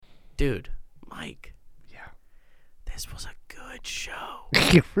Dude, Mike. Yeah. This was a good show.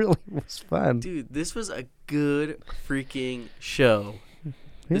 It really was fun. Dude, this was a good freaking show.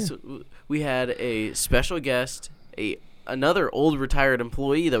 Yeah. We had a special guest, another old retired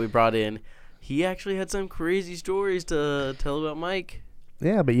employee that we brought in. He actually had some crazy stories to tell about Mike.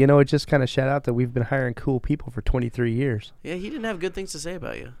 Yeah, but it just kind of shout out that we've been hiring cool people for 23 years. Yeah, he didn't have good things to say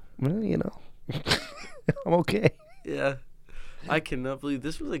about you. Well, I'm okay. Yeah. I cannot believe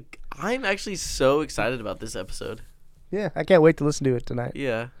this was I'm actually so excited about this episode. Yeah, I can't wait to listen to it tonight.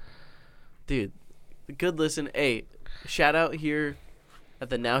 Yeah. Dude, good listen. Hey, shout out here at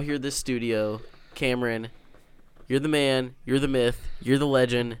the Now Hear This studio. Cameron, you're the man, you're the myth, you're the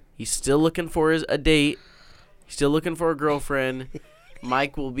legend. He's still looking for a date. He's still looking for a girlfriend.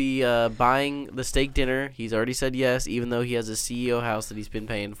 Mike will be buying the steak dinner. He's already said yes, even though he has a CEO house that he's been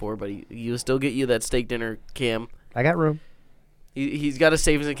paying for, but he'll still get you that steak dinner, Cam. I got room. He's got a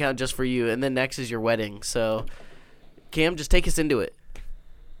savings account just for you, and then next is your wedding. So, Cam, just take us into it.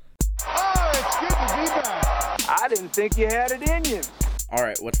 Oh, it's good to be back. I didn't think you had it in you. All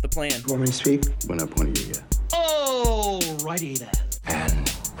right, what's the plan? You want me to speak? We're not pointing at you yet. Oh, righty then. And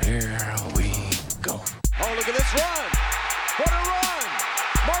here we go. Oh, look at this run. What a run.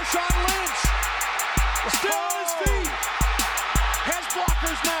 Marshawn Lynch. Still on his feet. Has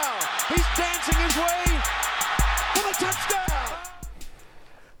blockers now. He's dancing his way for the touchdown.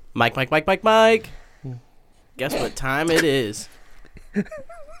 Mike. Guess what time it is?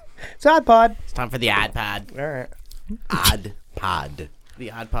 It's Odd Pod. It's time for the Odd Pod. All right. Odd Pod.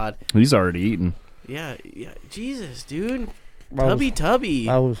 The Odd Pod. He's already eaten. Yeah. Jesus, dude. Tubby.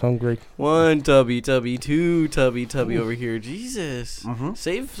 I was hungry. One tubby, two tubby over here. Jesus. Mm-hmm.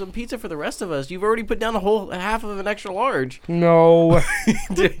 Save some pizza for the rest of us. You've already put down a whole half of an extra large. No.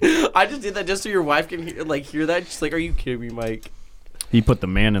 Dude, I just did that just so your wife can hear that. She's like, are you kidding me, Mike? He put the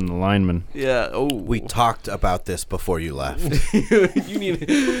man in the lineman. Yeah. Oh. We talked about this before you left. you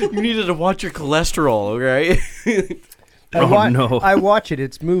needed to watch your cholesterol, right? No. I watch it.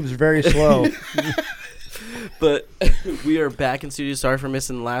 It moves very slow. But we are back in studio. Sorry for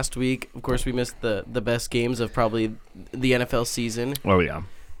missing last week. Of course, we missed the best games of probably the NFL season. Oh, yeah.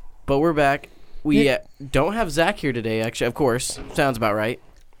 But we're back. We don't have Zach here today, actually. Of course. Sounds about right.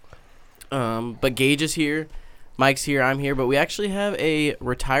 But Gage is here. Mike's here. I'm here. But we actually have a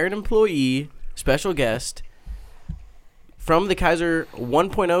retired employee, special guest, from the Kaiser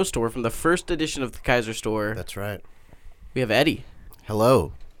 1.0 store, from the first edition of the Kaiser store. That's right. We have Eddie.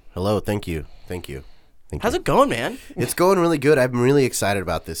 Hello. Thank you. How's it going, man? It's going really good. I'm really excited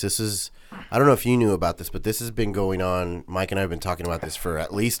about this. I don't know if you knew about this, but this has been going on. Mike and I have been talking about this for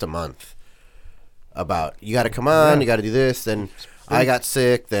at least a month. About, you got to come on, you got to do this. Then I got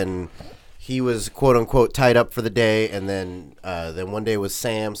sick. Then he was, quote unquote, tied up for the day. And then one day was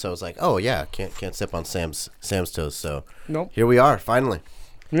Sam. So I was like, oh, yeah, can't step on Sam's toes. So Here we are, finally.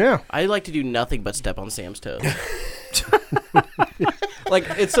 Yeah. I like to do nothing but step on Sam's toes.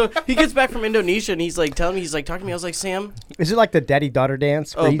 It's so he gets back from Indonesia and he's talking to me. I was like, Sam, is it like the daddy-daughter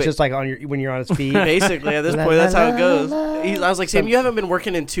dance where he's just like when you're on his feet? Basically, at this point, that's how it goes. I was like, Sam, you haven't been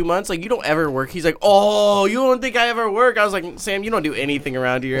working in 2 months. Like, you don't ever work. He's like, oh, you don't think I ever work? I was like, Sam, you don't do anything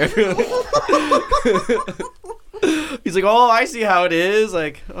around here. He's like, oh, I see how it is.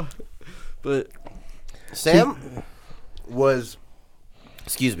 But Sam was.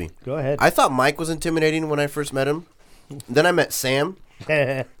 Excuse me. Go ahead. I thought Mike was intimidating when I first met him. Then I met Sam,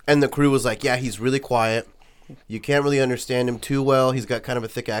 and the crew was like, yeah, he's really quiet. You can't really understand him too well. He's got kind of a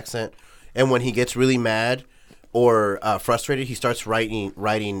thick accent. And when he gets really mad or frustrated, he starts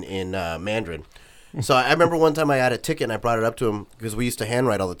writing in Mandarin. So I remember one time I had a ticket, and I brought it up to him because we used to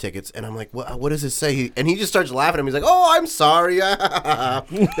handwrite all the tickets. And I'm like, what does it say? And he just starts laughing at me. He's like, oh, I'm sorry.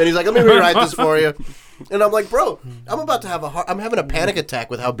 Then he's like, let me rewrite this for you. And I'm like, bro, I'm having a panic attack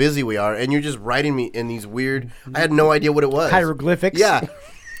with how busy we are, and you're just writing me in these weird. I had no idea what it was. Hieroglyphics. Yeah.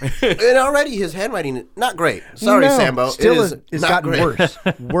 And already his handwriting not great. Sorry, Sambo. Still it's not gotten great.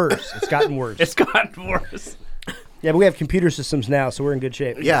 worse. It's gotten worse. It's gotten worse. Yeah, but we have computer systems now, so we're in good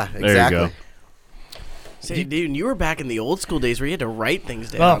shape. Yeah, exactly. There you go. Say, dude, you were back in the old school days where you had to write things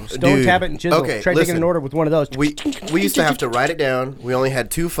down. Oh, stone, tablet, and chisel. Okay, Try taking an order with one of those. We used to have to write it down. We only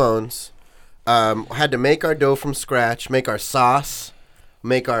had 2 phones. Had to make our dough from scratch, make our sauce,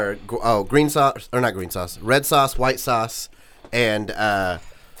 make our green sauce, or not green sauce, red sauce, white sauce, and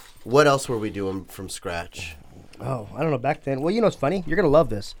what else were we doing from scratch? Oh, I don't know, back then. Well, you know what's funny? You're going to love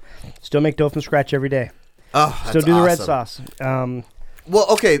this. Still make dough from scratch every day. Oh, that's Still do the red awesome. sauce. Well,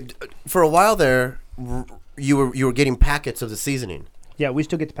 okay, for a while there, you were getting packets of the seasoning. Yeah, we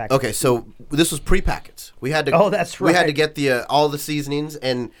still get the packets. Okay, so this was pre-packets. We had to. Oh, that's right. We had to get all the seasonings,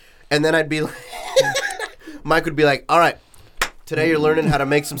 and And then I'd be like, Mike would be like, all right, today you're learning how to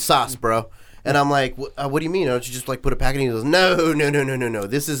make some sauce, bro. And I'm like, what do you mean? Don't you just like put a packet in? He goes, no.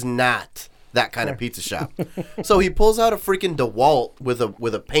 This is not that kind of pizza shop. So he pulls out a freaking DeWalt with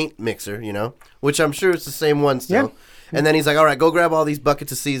a paint mixer, you know, which I'm sure it's the same one still. Yeah. And then he's like, all right, go grab all these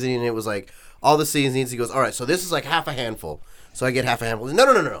buckets of seasoning. And it was like all the seasonings. He goes, all right, so this is like half a handful. So I get half a handful.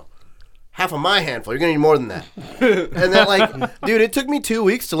 No. Half of my handful. You're going to need more than that. And then, like, dude, it took me 2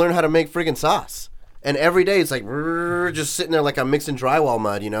 weeks to learn how to make friggin' sauce. And every day it's like, just sitting there like I'm mixing drywall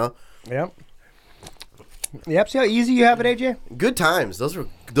mud, you know? Yep. See how easy you have it, AJ? Good times. Those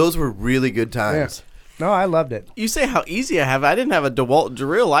were really good times. Yeah. No, I loved it. You say how easy I have it. I didn't have a DeWalt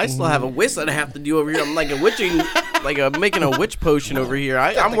drill. I still have a whisk that I have to do over here. I'm like making a witch potion over here.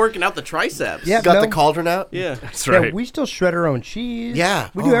 I'm working out the triceps. Yeah, Got the cauldron out? Yeah. That's right. Yeah, we still shred our own cheese. Yeah.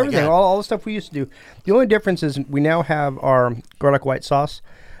 We do everything. All the stuff we used to do. The only difference is we now have our garlic white sauce.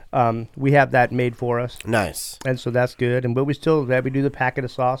 We have that made for us. Nice. And so that's good. But we do the packet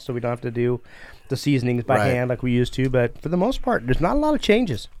of sauce, so we don't have to do the seasonings by hand like we used to. But for the most part, there's not a lot of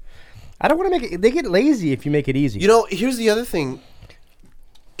changes. I don't want to make it. They get lazy if you make it easy. You know, here's the other thing.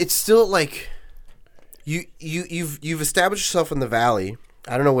 It's still like you've established yourself in the valley.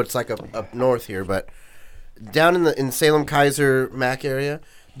 I don't know what it's like up north here, but down in Salem, Kaiser, Mac area,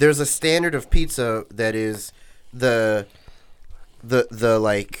 there's a standard of pizza that is the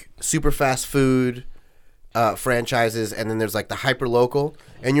like super fast food franchises, and then there's like the hyper local,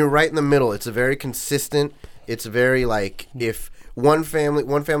 and you're right in the middle. It's a very consistent. It's very like if one family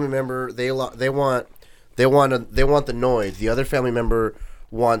member they want the noise, the other family member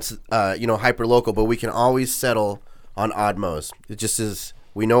wants hyper local, but we can always settle on Oddmo's. It just is,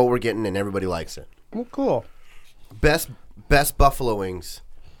 we know what we're getting and everybody likes it. Well, cool. Best buffalo wings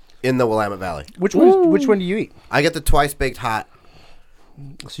in the Willamette Valley. Which one do you eat? I get the twice baked hot.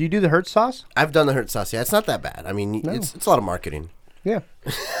 So you do the Hertz sauce? I've done the Hertz sauce. Yeah, it's not that bad. I mean, it's a lot of marketing. Yeah.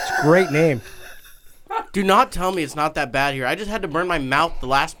 It's a great name. Do not tell me it's not that bad here. I just had to burn my mouth the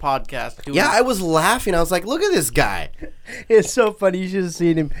last podcast. Yeah, I was laughing. I was like, look at this guy. It's so funny. You should have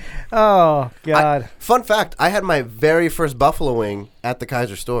seen him. Oh, God. Fun fact, I had my very first buffalo wing at the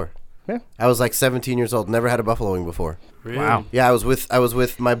Kaiser store. Yeah. I was like 17 years old. Never had a buffalo wing before. Really? Wow. Yeah, I was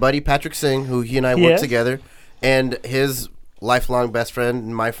with my buddy Patrick Singh, who he and I worked together, and his lifelong best friend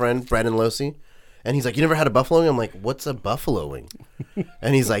and my friend, Brandon Losey. And he's like, you never had a buffalo wing? I'm like, what's a buffalo wing?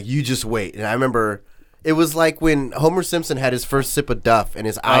 And he's like, you just wait. And I remember... It was like when Homer Simpson had his first sip of Duff and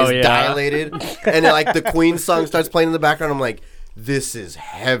his eyes dilated, and like the Queen song starts playing in the background. I'm like, this is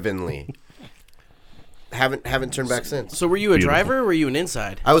heavenly. Haven't turned back since. So were you a driver or were you an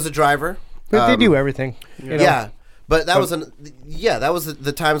inside? I was a driver. But they do everything. You know? Yeah, but that was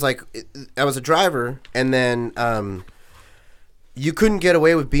the times like I was a driver, and then you couldn't get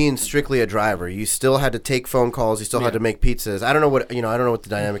away with being strictly a driver. You still had to take phone calls. You still had to make pizzas. I don't know what the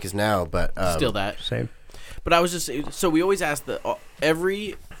dynamic is now, but still that same. But I was just so we always ask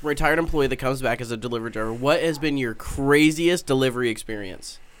every retired employee that comes back as a delivery driver, what has been your craziest delivery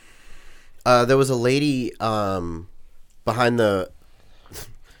experience? There was a lady behind the.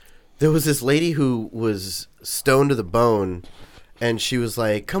 There was this lady who was stoned to the bone. And she was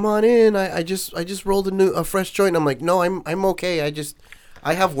like, "Come on in. I just rolled a fresh joint." And I'm like, "No, I'm okay.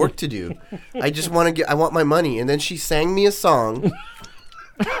 I have work to do. I want my money." And then she sang me a song.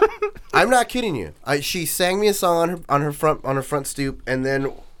 I'm not kidding you. She sang me a song on her front stoop, and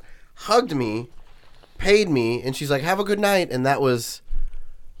then hugged me, paid me, and she's like, "Have a good night." And that was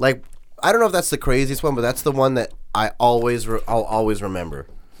like, I don't know if that's the craziest one, but that's the one that I'll always remember.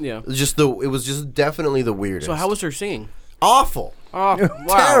 Yeah. It was just definitely the weirdest. So how was her singing? Awful. Oh,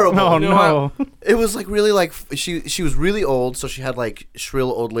 wow. Terrible. Oh, no. It was like really like she was really old, so she had like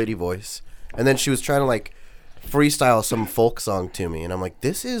shrill old lady voice, and then she was trying to like freestyle some folk song to me, and I'm like,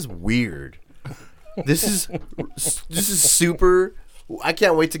 this is weird. This is super. I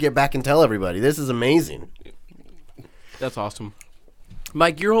can't wait to get back and tell everybody. This is amazing. That's awesome.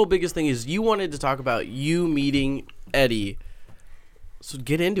 Mike, your whole biggest thing is you wanted to talk about you meeting Eddie. So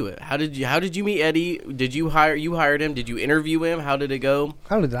get into it. How did you meet Eddie? Did you hired him? Did you interview him? How did it go?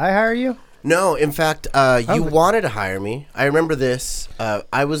 How did I hire you? No, in fact, you wanted to hire me. I remember this. I'm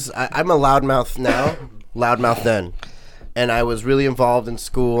a loudmouth now, loudmouth then, and I was really involved in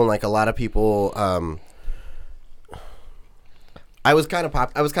school, and like a lot of people. I was kind of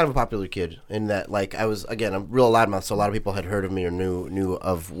a popular kid in that, like, I was, again, a real loudmouth, so a lot of people had heard of me or knew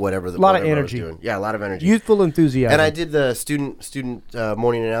of whatever. A lot of energy. I was doing. Yeah, a lot of energy. Youthful enthusiasm. And I did the student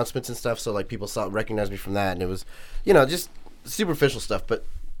morning announcements and stuff, so like people recognized me from that, and it was, just superficial stuff, but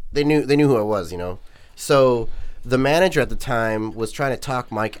they knew who I was, So the manager at the time was trying to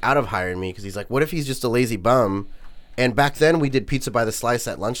talk Mike out of hiring me because he's like, what if he's just a lazy bum? And back then we did pizza by the slice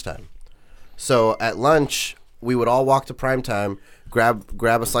at lunchtime. So at lunch, we would all walk to Primetime,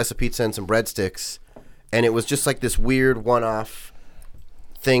 grab a slice of pizza and some breadsticks, and it was just like this weird one-off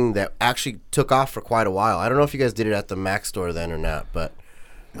thing that actually took off for quite a while. I don't know if you guys did it at the Mac store then or not, but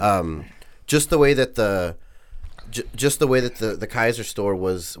just the way that the Kaiser store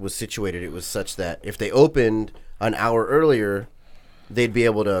was situated, it was such that if they opened an hour earlier, they'd be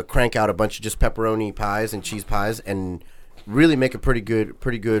able to crank out a bunch of just pepperoni pies and cheese pies and really make a pretty good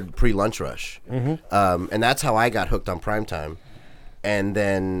pre-lunch rush. Mm-hmm. And that's how I got hooked on Primetime. And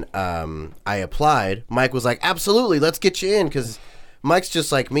then I applied. Mike was like, absolutely, let's get you in, because Mike's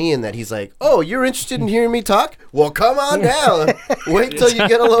just like me in that he's like, oh, you're interested in hearing me talk? Well, come on down. Wait till you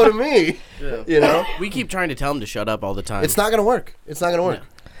get a load of me. Yeah. You know? We keep trying to tell him to shut up all the time. It's not going to work. Yeah.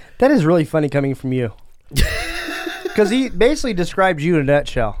 That is really funny coming from you. Because he basically describes you in a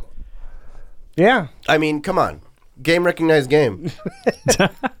nutshell. Yeah. I mean, come on. Game recognized game.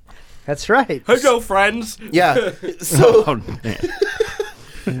 That's right. Hello, friends. Yeah. So, Oh,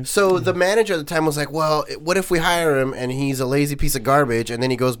 man. so the manager at the time was like, well, what if we hire him and he's a lazy piece of garbage, and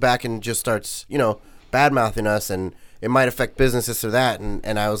then he goes back and just starts, bad-mouthing us, and it might affect business, this or that.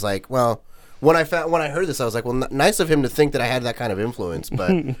 And I was like, well, when I heard this, I was like, well, nice of him to think that I had that kind of influence,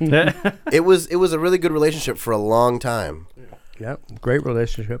 but it was a really good relationship for a long time. Yep, great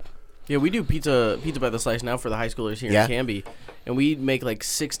relationship. Yeah, we do pizza by the slice now for the high schoolers here in Canby. And we make like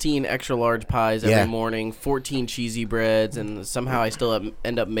 16 extra large pies every morning, 14 cheesy breads, and somehow I still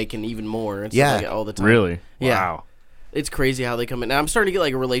end up making even more and stuff like that all the time. Really? Yeah. Wow. It's crazy how they come in. Now I'm starting to get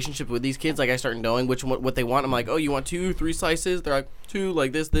like a relationship with these kids. Like I start knowing what they want. I'm like, oh, you want 2, 3 slices? They're like 2,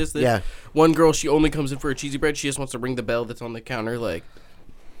 like this. Yeah. One girl, she only comes in for a cheesy bread. She just wants to ring the bell that's on the counter. Like,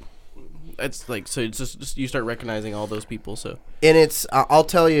 it's like, so it's just you start recognizing all those people. So, and it's I'll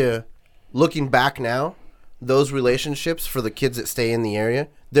tell you, looking back now, those relationships for the kids that stay in the area,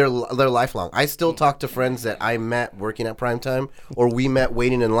 they're lifelong. I still talk to friends that I met working at Primetime, or we met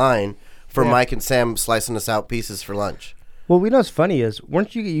waiting in line for Mike and Sam slicing us out pieces for lunch. Well, we know what's funny is,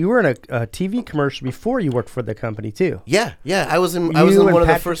 weren't you were in a TV commercial before you worked for the company too? Yeah. I was in one of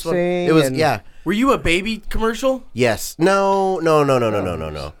the first ones. It was Were you a baby commercial? Yes. No.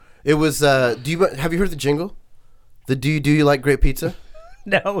 It was. Have you heard the jingle? The do you like great pizza?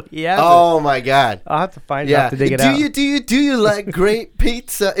 No, yeah. Oh my God! I'll have to find out to dig it out. Do you like great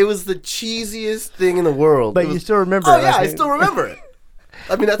pizza? It was the cheesiest thing in the world. But you still remember it? it? Oh yeah, I still remember it.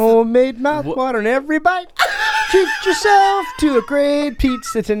 I mean, that's homemade mouthwater in every bite. Treat yourself to a great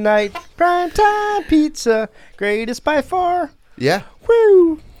pizza tonight. Primetime pizza, greatest by far. Yeah.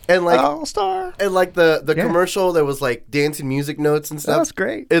 Woo! And like all star. And like the commercial, there was like dancing music notes and stuff. That's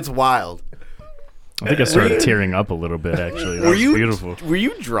great. It's wild. I think I started tearing up a little bit, actually. That was beautiful. Were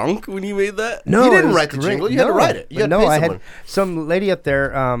you drunk when you made that? No, you didn't write the jingle. You had to write it. You had to pay I someone. had some lady up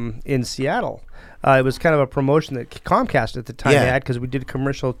there in Seattle. It was kind of a promotion that Comcast at the time had, because we did a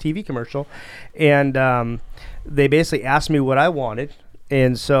TV commercial, and they basically asked me what I wanted.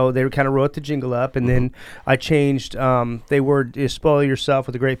 And so they kind of wrote the jingle up, and then I changed. They were spoil yourself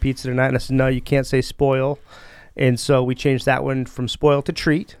with a great pizza tonight, and I said, no, you can't say spoil. And so we changed that one from spoil to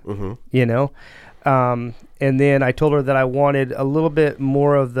treat. And then I told her that I wanted a little bit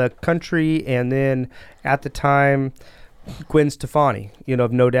more of the country, and then at the time, Gwen Stefani,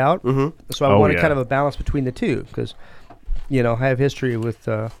 of No Doubt. So I wanted kind of a balance between the two, because, I have history with.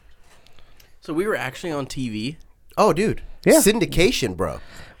 So we were actually on TV. Oh, dude. Yeah. Syndication, bro.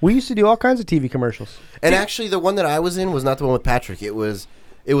 We used to do all kinds of TV commercials. And actually, the one that I was in was not the one with Patrick. It was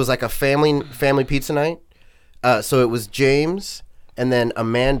like a family pizza night. So it was James and then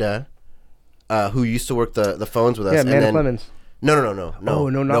Amanda, who used to work the phones with us. Yeah, and Amanda then, Clemens. No. Oh,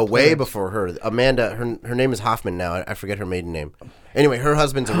 no, not way Clemens. before her. Amanda, her name is Hoffman now. I forget her maiden name. Anyway, her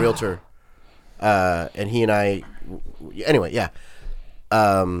husband's a realtor. And he and I... Anyway, yeah.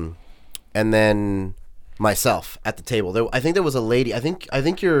 And then myself at the table. I think there was a lady. I think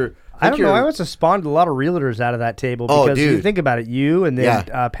you're... I don't know. I must have spawned a lot of realtors out of that table, because dude. you think about it, you and then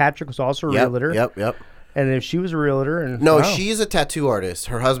Patrick was also a realtor. Yep. And if she was a realtor, and no, she's a tattoo artist.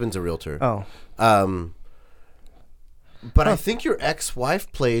 Her husband's a realtor. Oh. But I think your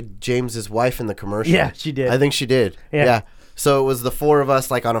ex-wife played James's wife in the commercial. Yeah, she did. I think she did. Yeah. So it was the four of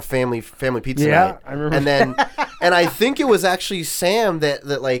us, like on a family pizza night. I remember. And then, and I think it was actually Sam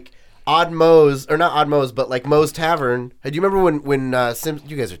that like Odd Moe's, or not Odd Moe's, but like Moe's Tavern. Do you remember when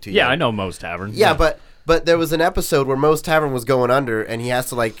you guys are too young. I know Moe's Tavern. Yeah, but But there was an episode where Moe's Tavern was going under, and he has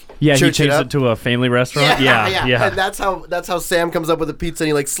to like he church takes up. it to a family restaurant. Yeah. And that's how Sam comes up with the pizza, and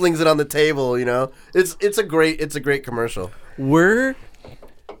he like slings it on the table. You know, it's a great commercial. Where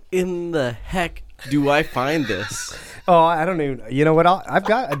in the heck do I find this? Oh, I don't even. You know what? I've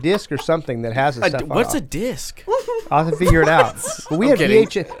got a disc or something that has this stuff. What's a disc? I'll have to figure it out. But we had kidding.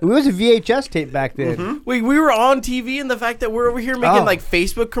 VHS. It was a VHS tape back then. Mm-hmm. We were on TV, and the fact that we're over here making Oh. like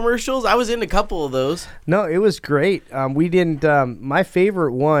Facebook commercials, I was in a couple of those. No, it was great. We didn't. My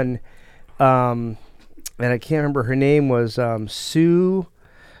favorite one, and I can't remember her name, was Sue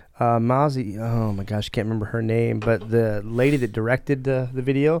Mozzie. Oh my gosh, I can't remember her name. But the lady that directed the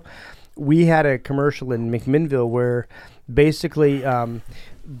video, we had a commercial in McMinnville where basically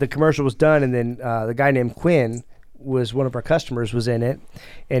the commercial was done, and then the guy named Quinn was one of our customers, was in it,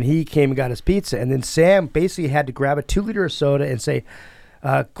 and he came and got his pizza, and then Sam basically had to grab a 2-liter of soda and say,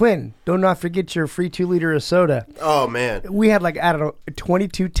 Quinn, do not forget your free 2-liter of soda. Oh man, We had like, I don't know,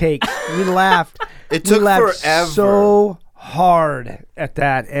 22 takes. We laughed. It took we laughed forever. so hard at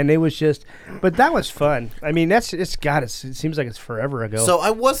that, and it was just, but that was fun. I mean, it seems like it's forever ago. so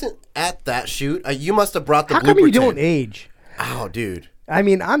I wasn't at that shoot. You must have brought the how blooper come you tin. don't age? Oh, dude, I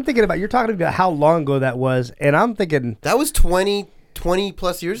mean, I'm thinking about, you're talking about how long ago that was, and I'm thinking, that was 20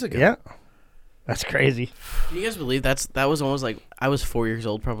 plus years ago. yeah, that's crazy. Can you guys believe that was almost like I was 4 years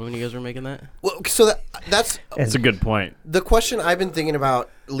old probably when you guys were making that? Well, so that's That's a good point. the question I've been thinking about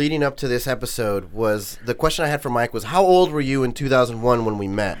leading up to this episode. Was the question I had for Mike was, how old were you in 2001 when we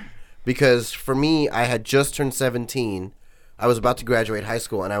met? Because for me, I had just turned 17. I was about to graduate high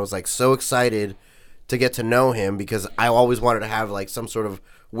school, and I was like so excited to get to know him because I always wanted to have like some sort of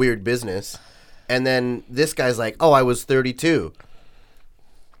weird business. And then this guy's like, "Oh, I was 32."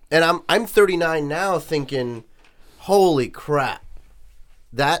 And I'm 39 now, thinking, "Holy crap."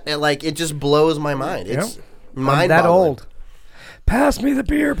 That like it just blows my mind. It's I'm that old. Pass me the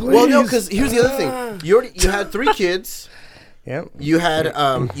beer, please. Well, no, because here's the other thing. You had 3 kids. Yep. You had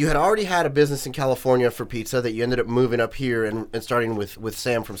already had a business in California for pizza that you ended up moving up here and starting with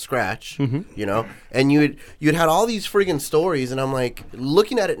Sam from scratch. Mm-hmm. You know, and you'd had all these friggin' stories, and I'm like,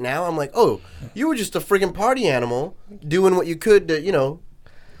 looking at it now, I'm like, oh, you were just a friggin' party animal doing what you could to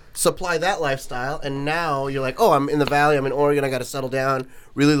supply that lifestyle, and now you're like, oh, I'm in the Valley, I'm in Oregon, I got to settle down,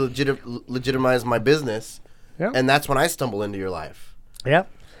 really legitimize my business, and that's when I stumble into your life. Yep.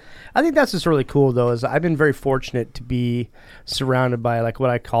 I think that's what's really cool, though, is I've been very fortunate to be surrounded by like what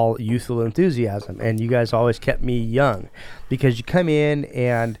I call youthful enthusiasm, and you guys always kept me young because you come in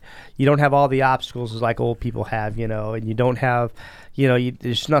and you don't have all the obstacles as like old people have, and you don't have,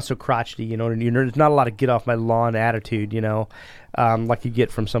 it's not so crotchety, and there's not a lot of get off my lawn attitude, like you get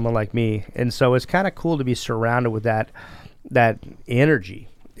from someone like me, and so it's kind of cool to be surrounded with that energy,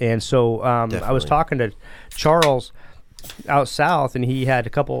 and so I was talking to Charles out south, and he had a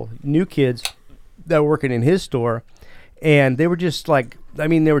couple new kids that were working in his store, and they were just like,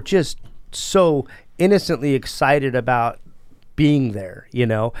 they were just so innocently excited about being there,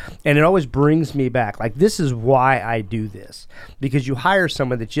 and it always brings me back. Like, this is why I do this, because you hire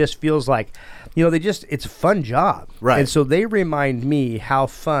someone that just feels like, it's a fun job. Right. And so they remind me how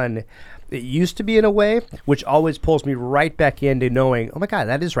fun it used to be in a way, which always pulls me right back into knowing, oh my God,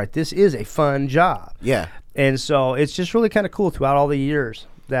 that is right. This is a fun job. Yeah. And so it's just really kind of cool throughout all the years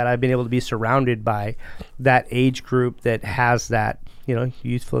that I've been able to be surrounded by that age group that has that,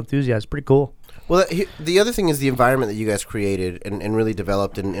 youthful enthusiasm. It's pretty cool. Well, the other thing is the environment that you guys created and really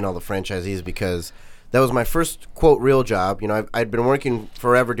developed in all the franchisees, because that was my first, quote, real job. I'd been working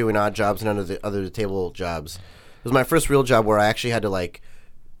forever doing odd jobs and under the table jobs. It was my first real job where I actually had to,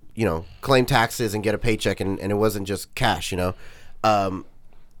 claim taxes and get a paycheck, and it wasn't just cash, And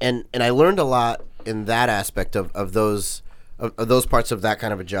I learned a lot in that aspect of those parts of that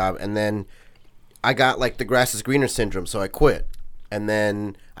kind of a job. And then I got the grass is greener syndrome, so I quit. And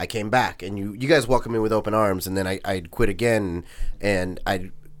then I came back, and you guys welcomed me with open arms. And then I'd quit again, and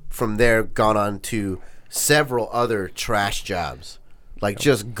I'd from there gone on to several other trash jobs,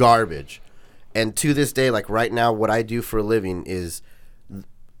 just garbage. And to this day, right now, what I do for a living is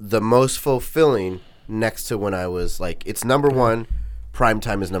the most fulfilling next to when I was it's number one, prime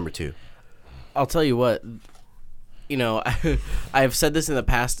time is number 2. I'll tell you what, I've said this in the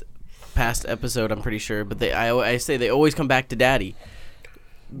past episode, I'm pretty sure, but I say they always come back to Daddy,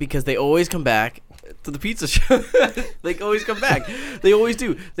 because they always come back to the pizza shop. They always come back. They always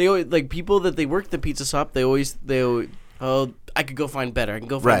do. They always, people that they work at the pizza shop, they always, oh, I could go find better. I can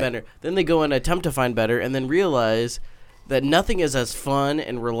go find better. Then they go and attempt to find better, and then realize that nothing is as fun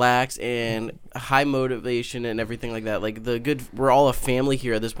and relaxed and high motivation and everything like that. Like we're all a family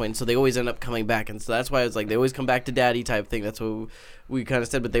here at this point, so they always end up coming back, and so that's why it's like they always come back to daddy type thing. That's what we kind of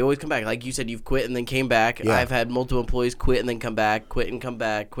said, but they always come back. Like you said, you've quit and then came back. Yeah. I've had multiple employees quit and then come back, quit and come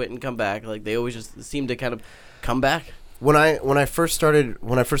back, quit and come back. Like they always just seem to kind of come back. When I first started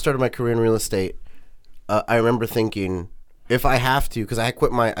my career in real estate, I remember thinking, if I have to, because I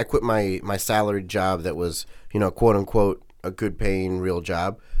quit my salaried job that was, quote unquote, a good paying real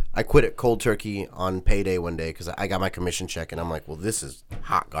job. I quit it cold turkey on payday one day because I got my commission check, and I'm like, well, this is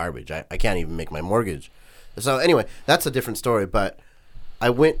hot garbage. I can't even make my mortgage. So anyway, that's a different story. But I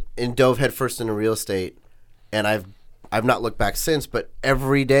went and dove headfirst into real estate, and I've not looked back since. But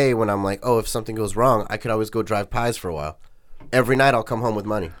every day when I'm like, oh, if something goes wrong, I could always go drive pies for a while. Every night I'll come home with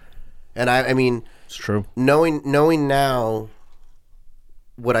money, and I mean, It's true. Knowing now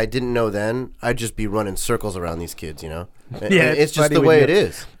what I didn't know then, I'd just be running circles around these kids, Yeah, it's just funny the when way you- it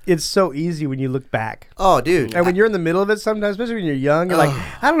is. It's so easy when you look back. Oh, dude. And when you're in the middle of it sometimes, especially when you're young, you're like,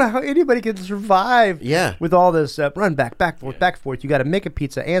 I don't know how anybody can survive Yeah. with all this run back forth. You got to make a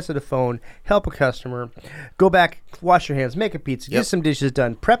pizza, answer the phone, help a customer, go back, wash your hands, make a pizza, get some dishes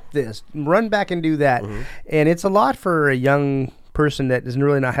done, prep this, run back and do that. Mm-hmm. And it's a lot for a young person that has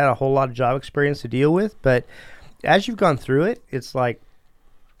really not had a whole lot of job experience to deal with. But as you've gone through it, it's like,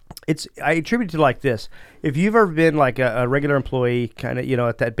 I attribute it to like this. If you've ever been like a regular employee, kind of,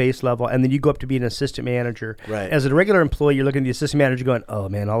 at that base level, and then you go up to be an assistant manager. Right. As a regular employee, you're looking at the assistant manager going, oh,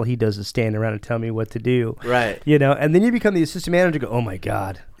 man, all he does is stand around and tell me what to do. Right. And then you become the assistant manager and go, oh, my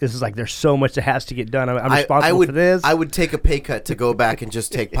God, this is like there's so much that has to get done. I'm responsible for this. I would take a pay cut to go back and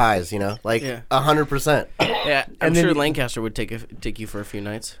just take pies, like 100%. Yeah, I'm And then- sure Lancaster would take you for a few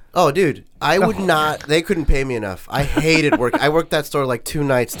nights. Oh, dude, I would not. They couldn't pay me enough. I hated work. I worked that store like 2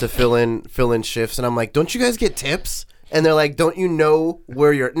 nights to fill in shifts, and I'm like, don't you guys get tips? And they're like, don't you know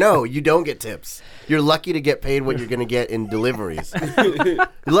where you're? No, you don't get tips. You're lucky to get paid what you're gonna get in deliveries. You're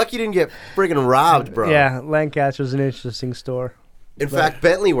lucky you didn't get friggin' robbed, bro. Yeah, Lancaster's an interesting store. In fact,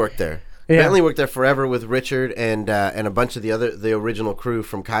 Bentley worked there. Yeah. Bentley worked there forever with Richard and a bunch of the original crew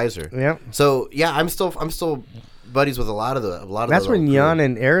from Kaiser. Yeah. So yeah, I'm still buddies with a lot of That's the when crew. Jan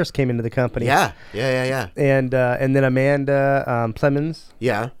and Eris came into the company. Yeah. And then Amanda Plemons.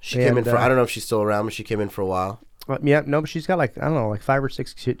 Yeah, she came in And, for. I don't know if she's still around, but she came in for a while. But she's got like 5 or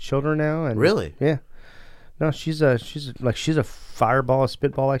 6 children now. And Really? Yeah. No, she's a fireball, a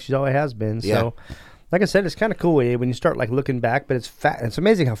spitball like she always has been. Yeah. So, like I said, it's kind of cool when you start like looking back. But it's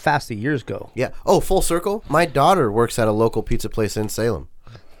amazing how fast the years go. Yeah. Oh, full circle. My daughter works at a local pizza place in Salem.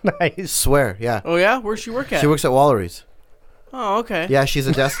 Nice. Swear. Yeah. Oh yeah, where's she work at? She works at Wallery's. Oh okay. Yeah, she's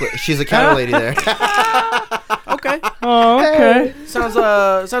a she's a counter lady there. Okay. Oh, okay. Sounds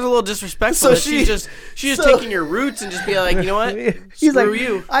a little disrespectful. So that she- she's just taking your roots and just be like, you know what? He's Screw like,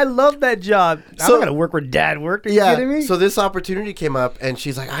 you. I love that job. I'm So- not gonna work where Dad worked. Are you Yeah. kidding me? So this opportunity came up, and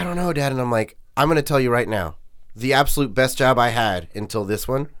she's like, I don't know, Dad. And I'm like, I'm going to tell you right now, the absolute best job I had until this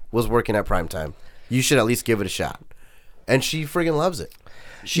one was working at Primetime. You should at least give it a shot. And she friggin' loves it.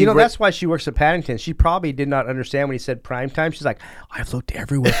 That's why she works at Paddington. She probably did not understand when he said prime time. She's like, I've looked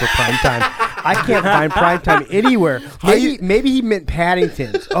everywhere for prime time. I can't find prime time anywhere. Maybe he meant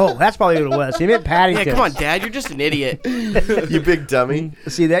Paddington's. Oh, that's probably what it was. He meant Paddington's. Yeah, come on, Dad, you're just an idiot. You big dummy.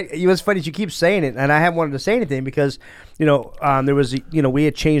 See, that it was funny. You keep saying it, and I haven't wanted to say anything because, there was, we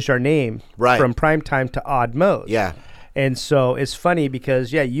had changed our name from prime time to Odd Mode. Yeah. And so it's funny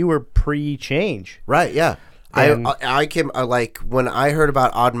because, you were pre-change. Right, yeah. And- I came like when I heard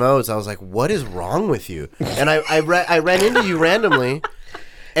about Odd Modes, I was like, "What is wrong with you?" And I ran into you randomly,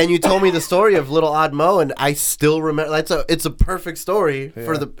 and you told me the story of Little Odd Mo, and I still remember. It's a perfect story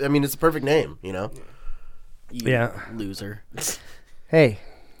for the. I mean, it's a perfect name, You loser. Hey,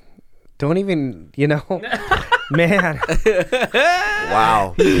 don't even, man.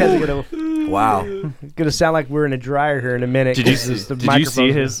 Wow. You guys are Wow. gonna sound like we're in a dryer here in a minute. Did you 'cause the did you see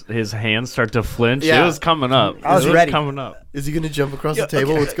microphone's- his hands start to flinch? Yeah. It was coming up. I was It ready. coming up. Is he gonna jump across the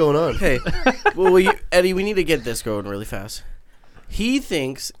table? What's going on? Okay. Well, Eddie, we need to get this going really fast. He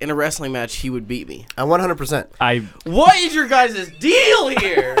thinks in a wrestling match he would beat me. 100%. What is your guys' deal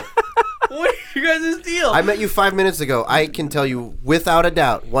here? What is your guys' deal? I met you 5 minutes ago. I can tell you without a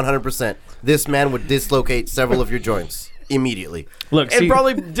doubt, 100%, this man would dislocate several of your joints immediately. Look, and see,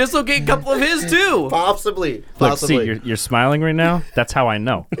 probably dislocate a couple of his too. Possibly. look, see, you're smiling right now. That's how I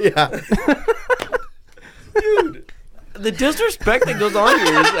know. Yeah. Dude, the disrespect that goes on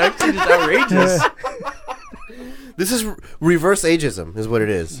here is actually just outrageous. This is reverse ageism, is what it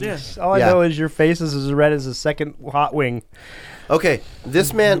is. Yeah. All I know is your face is as red as a second hot wing. Okay,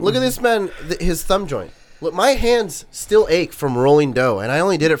 this man, look at this man, his thumb joint. Look, my hands still ache from rolling dough, and I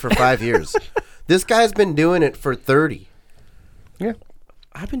only did it for 5 years. This guy's been doing it for 30. Yeah.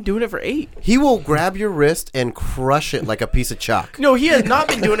 I've been doing it for 8. He will grab your wrist and crush it like a piece of chalk. No, he has not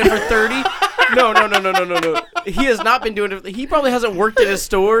been doing it for 30. No. He has not been doing it. He probably hasn't worked at a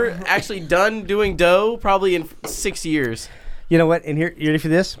store, actually done doing dough, probably in 6 years. You know what? And here, you ready for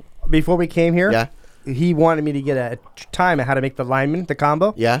this? Before we came here, Yeah. he wanted me to get a time on how to make the lineman, the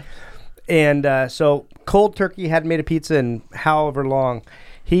combo. Yeah? And so cold turkey hadn't made a pizza in however long.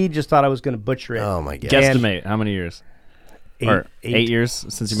 He just thought I was going to butcher it. Oh, my God. Guesstimate how many years? Or 8 years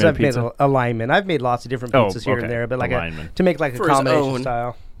since you made a pizza? A lineman. I've made lots of different pizzas here and there, but like to make like a For his combination own.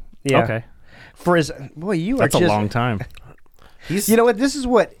 style. Yeah. Okay. For his boy, you That's are a just long time. You know what? This is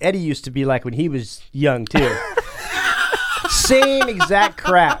what Eddie used to be like when he was young too. Same exact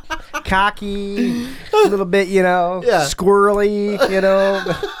crap. Cocky, a little bit, squirrely,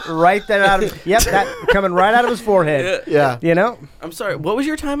 right there out of that coming right out of his forehead. Yeah. I'm sorry. What was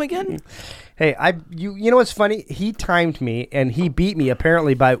your time again? Hey, you know what's funny? He timed me and he beat me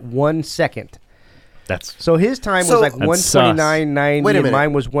apparently by 1 second. So his time was like 129.90 Wait a and minute.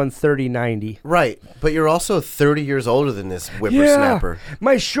 mine was 130.90. Right. But you're also 30 years older than this whippersnapper.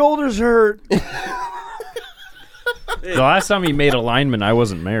 My shoulders hurt. The last time he made a lineman, I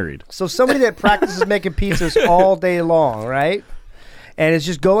wasn't married. So somebody that practices making pizzas all day long, right? And it's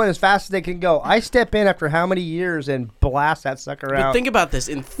just going as fast as they can go. I step in after how many years and blast that sucker out. But think about this.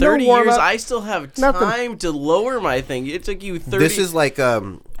 In 30 warm years, up. I still have Nothing. time to lower my thing. It took you 30. This is like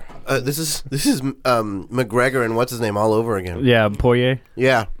this is McGregor and what's his name all over again. Yeah, Poirier.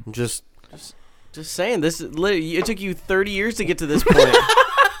 Yeah, just saying. This is literally, it took you 30 years to get to this point.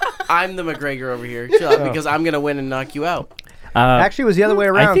 I'm the McGregor over here. Chill out, because I'm gonna win and knock you out. Actually, it was the other way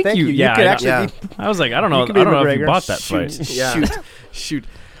around. I think Thank you. Yeah, could I- actually yeah. be I was like, I don't know. I could be don't know if McGregor. you bought that fight. Yeah. Shoot.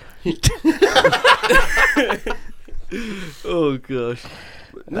 Oh gosh.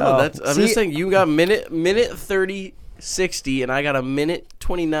 No, I'm just saying you got minute 30:60 and I got a minute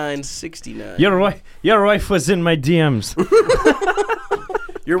 29:69. Your wife was in my DMs.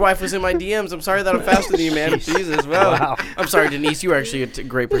 Your wife was in my DMs. I'm sorry that I'm faster than you, man. Jesus, wow. I'm sorry, Denise. You were actually a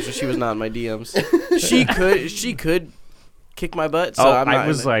great person. She was not in my DMs. She could kick my butt. So I'm not I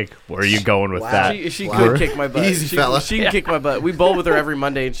was like, where are you going with that? She could kick my butt. Easy, fella. She can kick my butt. We bowl with her every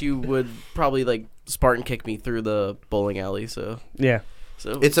Monday, and she would probably like Spartan kick me through the bowling alley. So Yeah.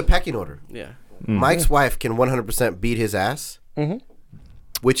 it's a pecking order. yeah. Mike's wife can 100% beat his ass,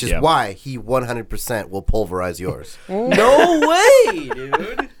 which is why he 100% will pulverize yours. No way,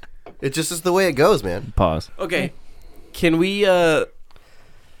 dude. It just is the way it goes, man. Pause. Okay, can we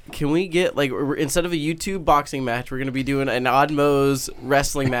get like instead of a YouTube boxing match, we're gonna be doing an Odd Mo's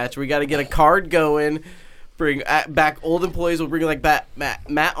wrestling match. We got to get a card going. Bring back old employees. We'll bring like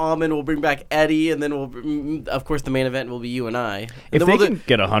Matt Almond. We'll bring back Eddie, and then of course, the main event will be you and I. If they can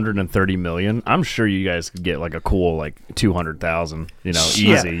get 130 million, I'm sure you guys could get like a cool like 200,000.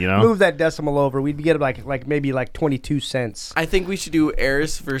 Easy. Move that decimal over. We'd get like maybe like 22 cents. I think we should do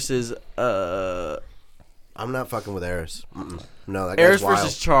Eris versus I'm not fucking with Eris. No, that guy's Eris wild.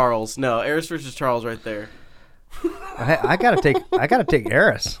 versus Charles. No, Eris versus Charles right there. I gotta take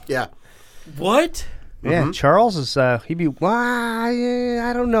Eris. Yeah. What? Yeah, Charles is he'd be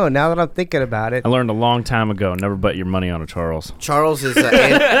I don't know. Now that I'm thinking about it, I learned a long time ago, never bet your money on a Charles. Charles is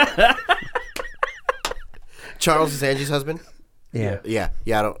Charles is Angie's husband. yeah.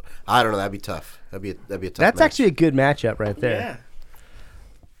 I don't know. That'd be tough. That'd be a tough. That's match. actually a good matchup right there.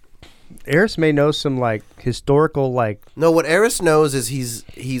 Eris may know some like historical like. No, what Eris knows is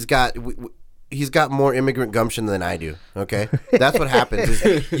he's got more immigrant gumption than I do. Okay, that's what happens.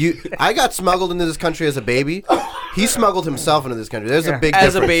 I got smuggled into this country as a baby. He smuggled himself into this country. There's a big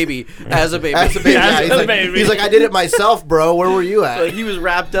As difference. a baby. As a baby. Yeah, he's like, I did it myself, bro. Where were you at? Like he was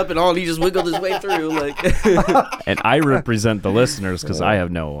wrapped up and all, and he just wiggled his way through. Like, And I represent the listeners because I have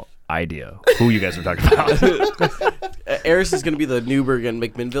no idea who you guys are talking about. Eris is going to be the Newburgh and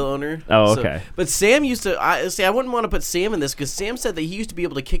McMinnville owner. Oh, okay. But Sam used to. I wouldn't want to put Sam in this because Sam said that he used to be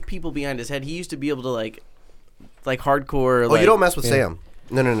able to kick people behind his head. He used to be able to like hardcore. Oh, you don't mess with Sam.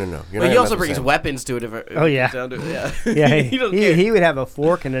 No. But he also brings weapons to it. Yeah. Down to it. Yeah. Yeah, He doesn't care. he would have a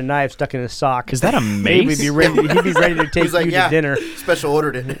fork and a knife stuck in his sock. Is that a He'd mace? be ready to take He's like, you yeah, to dinner. special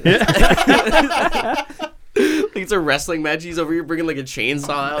ordered it. It's a wrestling match. He's over here bringing like a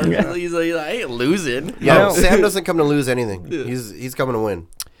chainsaw out. Yeah. He's like, I ain't losing. Yeah, No. Sam doesn't come to lose anything. He's coming to win.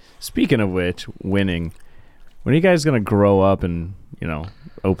 Speaking of which, winning. When are you guys going to grow up and,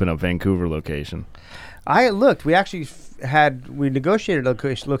 open a Vancouver location? I looked. We actually we negotiated a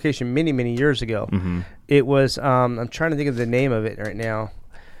location many years ago. Mm-hmm. It was I'm trying to think of the name of it right now.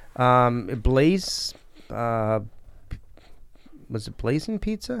 Blaze was it Blazing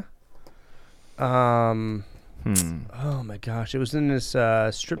Pizza? Oh my gosh, it was in this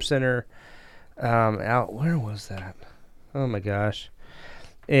strip center out. Where was that? Oh my gosh.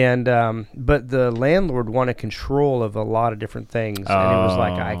 And but the landlord wanted control of a lot of different things, and it was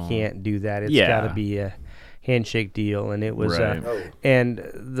like, I can't do that. It's got to be a handshake deal. And it was and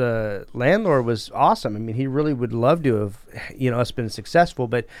the landlord was awesome. I mean, he really would love to have us been successful,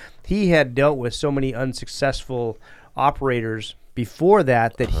 but he had dealt with so many unsuccessful operators before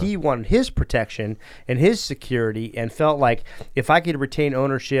that he wanted his protection and his security, and felt like if I could retain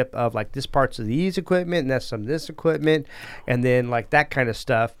ownership of like this parts of these equipment and that's some of this equipment, and then like that kind of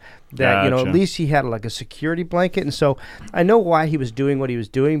stuff, that at least he had like a security blanket. And so I know why he was doing what he was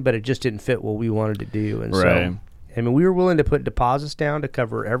doing, but it just didn't fit what we wanted to do. And so I mean, we were willing to put deposits down to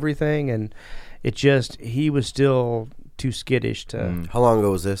cover everything, and it just, he was still too skittish to. How long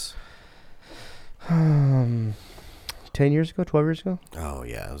ago was this? 10 years ago, 12 years ago. Oh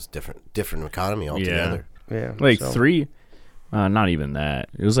yeah, it was different economy altogether. Yeah, like not even that.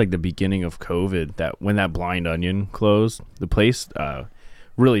 It was like the beginning of COVID, that when that Blind Onion closed, the place,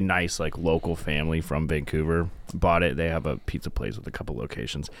 really nice, like local family from Vancouver bought it. They have a pizza place with a couple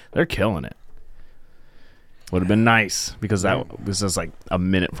locations. They're killing it. Would have been nice because this is like a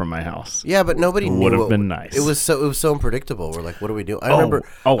minute from my house. Yeah, but nobody knew. Would have been nice. It was so unpredictable. We're like, what do we do? I remember.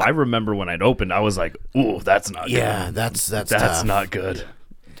 Oh, I remember when it opened. I was like, ooh, that's not good. Yeah, that's tough. Not good.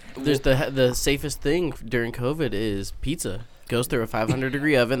 There's the safest thing during COVID is pizza. Goes through a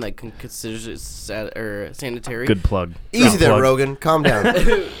 500-degree oven that considers it sanitary. Good plug. Easy there, Rogan. Calm down.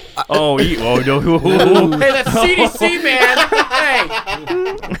 Hey, that's CDC, man.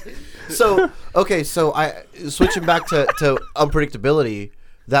 Hey. So I switching back to unpredictability.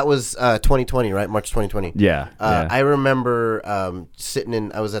 That was 2020, right? March 2020. Yeah. I remember sitting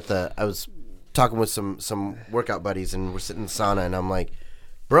in. I was talking with some workout buddies, and we're sitting in the sauna, and I'm like,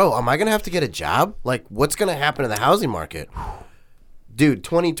 bro, am I gonna have to get a job? Like, what's gonna happen to the housing market? Dude,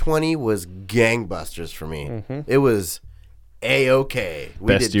 2020 was gangbusters for me. Mm-hmm. It was A-okay. We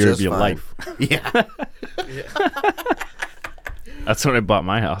Best did year just of your fine. life. Yeah. That's when I bought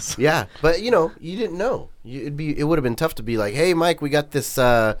my house. Yeah, but you didn't know. It would have been tough to be like, hey, Mike, we got this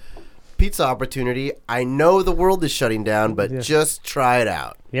pizza opportunity. I know the world is shutting down, but just try it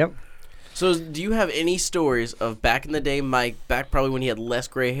out. Yep. So do you have any stories of back in the day, Mike, back probably when he had less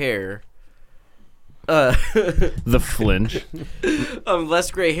gray hair? The flinch.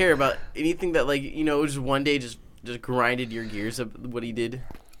 Less gray hair, about anything that just one day just grinded your gears of what he did?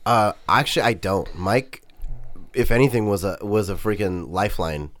 Actually, I don't. Mike, if anything, was a freaking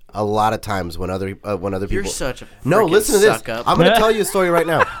lifeline. A lot of times when other people. You're such a listen to this. suck-up. I'm going to tell you a story right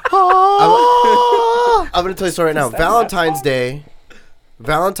now. I'm going to tell you a story right now.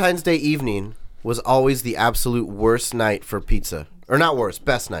 Valentine's Day evening was always the absolute worst night for pizza. Or not worst,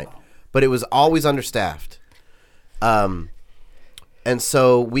 best night. But it was always understaffed. And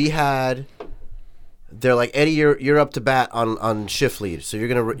so they're like, Eddie, you're up to bat on shift lead. So you're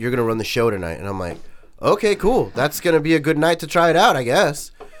gonna run the show tonight. And I'm like, okay, cool. That's gonna be a good night to try it out, I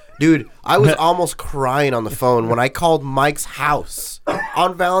guess. Dude, I was almost crying on the phone when I called Mike's house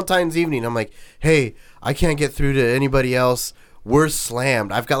on Valentine's evening. I'm like, hey, I can't get through to anybody else. We're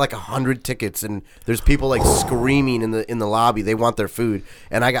slammed. I've got like 100 tickets, and there's people like screaming in the lobby. They want their food,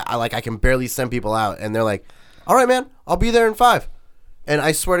 and I can barely send people out. And they're like, "All right, man, I'll be there in 5." And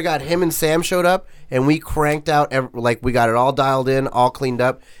I swear to God, him and Sam showed up, and we cranked out. We got it all dialed in, all cleaned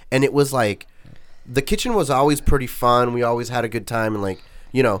up, and it was like the kitchen was always pretty fun. We always had a good time, and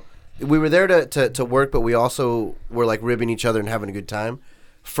we were there to work, but we also were like ribbing each other and having a good time.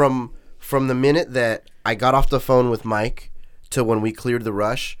 From the minute that I got off the phone with Mike to when we cleared the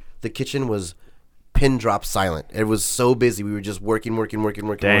rush, the kitchen was pin drop silent. It was so busy. We were just working.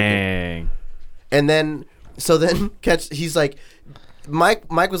 Dang. And then he's like, Mike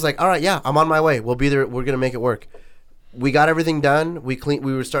was like, all right, yeah, I'm on my way. We'll be there. We're going to make it work. We got everything done. We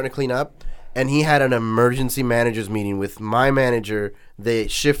were starting to clean up, and he had an emergency managers meeting with my manager, the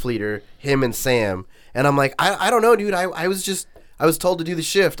shift leader, him and Sam. And I'm like, I don't know, dude. I was told to do the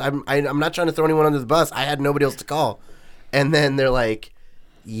shift. I'm not trying to throw anyone under the bus. I had nobody else to call. And then they're like,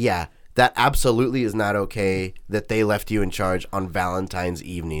 yeah, that absolutely is not okay that they left you in charge on Valentine's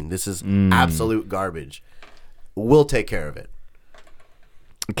evening. This is absolute garbage. We'll take care of it.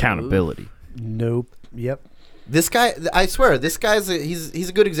 Accountability. Nope. Yep. This guy, I swear, he's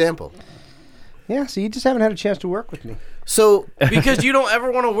a good example. Yeah, so you just haven't had a chance to work with me. So because you don't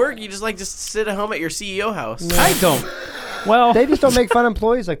ever want to work, you just like to sit at home at your CEO house. No. I don't. Well, they just don't make fun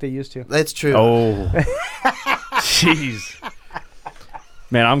employees like they used to. That's true. Oh. Jeez.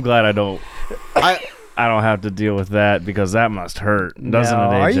 Man, I'm glad I don't. I don't have to deal with that because that must hurt, doesn't it,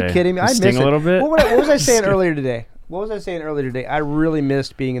 AJ? Are you kidding me? I Sting miss a it. little bit. What was I saying earlier today? I really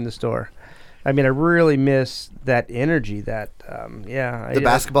missed being in the store. I mean, I really miss that energy. That The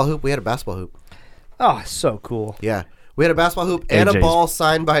basketball hoop. We had a basketball hoop. Oh, so cool. Yeah. We had a basketball hoop and a AJ's ball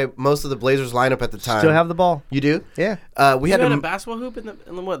signed by most of the Blazers lineup at the time. Still have the ball. You do? Yeah. We You had had a basketball hoop in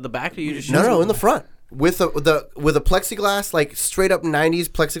the back? Or you just No, in the front with a plexiglass, like straight up '90s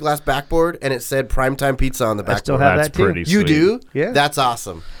plexiglass backboard, and it said "Primetime Pizza" on the I backboard. still have That's that too. pretty You sweet. do? Yeah. That's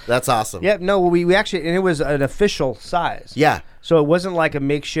awesome. Yeah. No, we actually, and it was an official size. Yeah. So it wasn't like a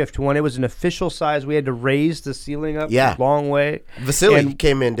makeshift one. It was an official size. We had to raise the ceiling up Yeah. a long way. Vasily And-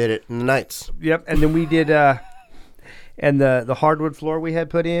 came in, did it in the nights. Yep. And then we did, and the hardwood floor we had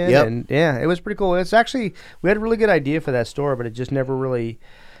put in. Yep. And yeah, it was pretty cool. It's actually, we had a really good idea for that store, but it just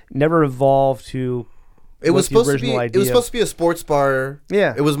never evolved to. It was what the supposed to be. original It idea. was supposed to be a sports bar.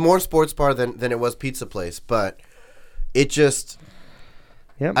 Yeah. It was more sports bar than it was pizza place, but it just.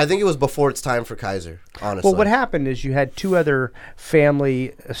 Yep. I think it was before its time for Kaiser. Honestly. Well, what happened is you had two other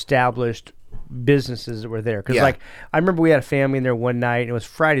family established businesses that were there. Because, Yeah. like, I remember we had a family in there one night, and it was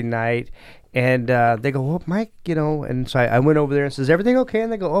Friday night, and they go, well, Mike, and so I went over there and says, everything okay?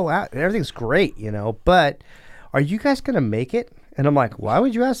 And they go, oh, wow, everything's great, but are you guys going to make it? And I'm like, why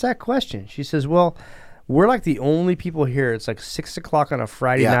would you ask that question? She says, well, we're like the only people here. It's like 6 o'clock on a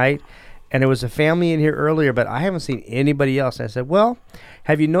Friday night. And there was a family in here earlier, but I haven't seen anybody else. And I said, well,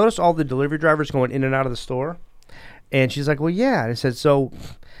 have you noticed all the delivery drivers going in and out of the store? And she's like, well, yeah. And I said, so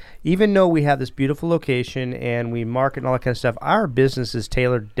even though we have this beautiful location and we market and all that kind of stuff, our business is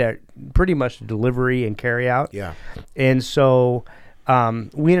tailored pretty much to delivery and carry out. Yeah. And so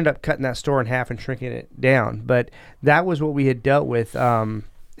we ended up cutting that store in half and shrinking it down. But that was what we had dealt with. And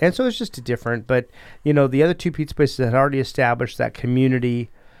so it's just different. But, the other two pizza places had already established that community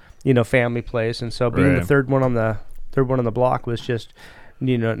family place, and so being the Right. third one on the block was just,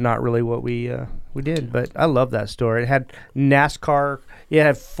 not really what we did. But I love that store. It had NASCAR. It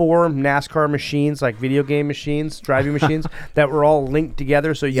had 4 NASCAR machines, like video game machines, driving machines, that were all linked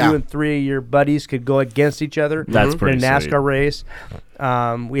together, so you and 3 of your buddies could go against each other That's in pretty a NASCAR sweet. race.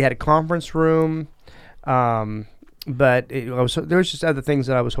 We had a conference room. But there was just other things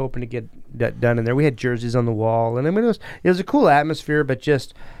that I was hoping to get done in there. We had jerseys on the wall, and I mean it was a cool atmosphere, but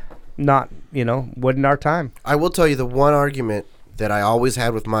just not wasn't our time. I will tell you the one argument that I always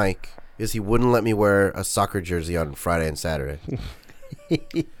had with Mike is he wouldn't let me wear a soccer jersey on Friday and Saturday.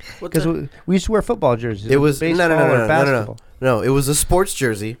 Because we used to wear football jerseys. It was baseball or basketball. No. It was a sports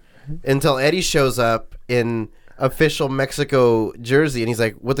jersey until Eddie shows up in official Mexico jersey, and he's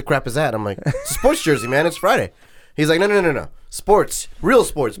like, "What the crap is that?" I'm like, "It's a sports jersey, man. It's Friday." He's like, no. Sports, real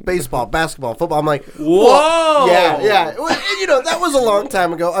sports, baseball, basketball, football. I'm like, Whoa! Yeah. Well, that was a long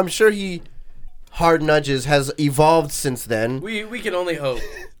time ago. I'm sure hard nudges has evolved since then We can only hope.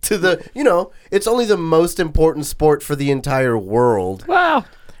 to the, it's only the most important sport for the entire world. Well,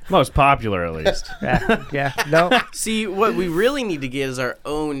 most popular at least. Yeah. No. See, what we really need to get is our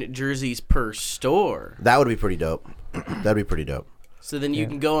own jerseys per store. That would be pretty dope. That'd be pretty dope. So then you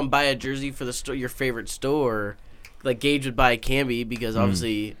can go and buy a jersey for your favorite store. Like Gage would buy Camby because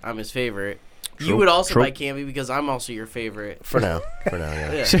obviously I'm his favorite. You would also buy Camby because I'm also your favorite. For now,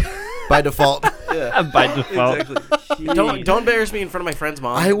 yeah. Yeah. By default. By default. Exactly. Don't embarrass me in front of my friend's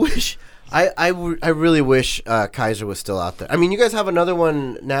mom. I wish. I really wish Kaiser was still out there. I mean, you guys have another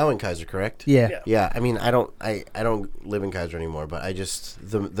one now in Kaiser, correct? Yeah. Yeah. I mean, I don't live in Kaiser anymore, but I just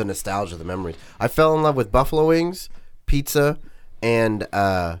the nostalgia, the memories. I fell in love with buffalo wings, pizza, and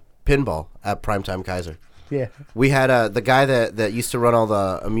pinball at Primetime Kaiser. Yeah. We had the guy that used to run all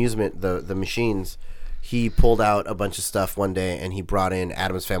the amusement, the machines. He pulled out a bunch of stuff one day, and he brought in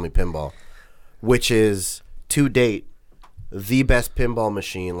Adam's Family Pinball, which is to date the best pinball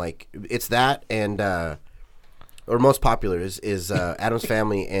machine. Like it's that and or most popular is Adam's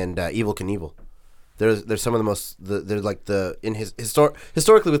Family and Evel Knievel. They're some of the most they're like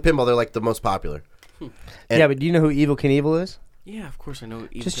historically with pinball they're like the most popular. Yeah, but do you know who Evel Knievel is? Yeah, of course I know.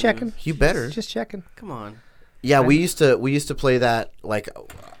 What Just Ethan checking. is. You better. Just checking. Come on. Yeah, we used to play that like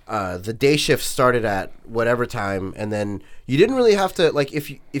the day shift started at whatever time, and then you didn't really have to like if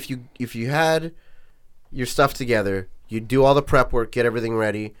you had your stuff together, you'd do all the prep work, get everything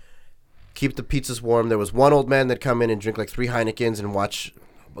ready, keep the pizzas warm. There was one old man that'd come in and drink like 3 Heinekens and watch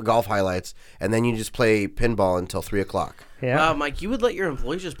golf highlights, and then you just play pinball until 3:00. Yeah. Wow, Mike, you would let your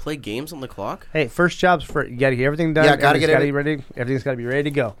employees just play games on the clock? Hey, first job's for you. Got to get everything done. Yeah, gotta get everything's ready. Everything's got to be ready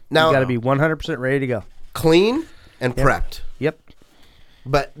to go. Now- you got to be 100% ready to go. Clean and prepped. Yep.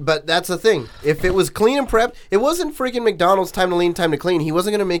 But that's the thing. If it was clean and prepped, it wasn't freaking McDonald's time to lean, time to clean. He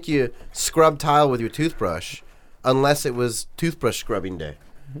wasn't going to make you scrub tile with your toothbrush unless it was toothbrush scrubbing day.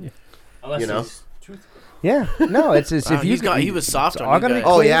 Unless You know? Yeah, no, it's as Wow, if you. he was soft it's on all you gonna guys. be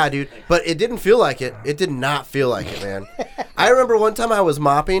Oh clean. yeah, dude. But it didn't feel like it. It did not feel like it, man. I remember one time I was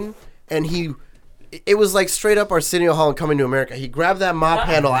mopping, and it was like straight up Arsenio Hall and Coming to America. He grabbed that mop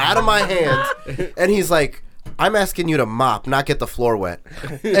handle out of my hands, and he's like, "I'm asking you to mop, not get the floor wet."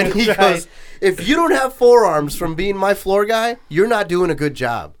 And he goes, "If you don't have forearms from being my floor guy, you're not doing a good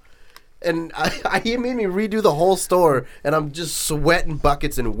job." And he made me redo the whole store, and I'm just sweating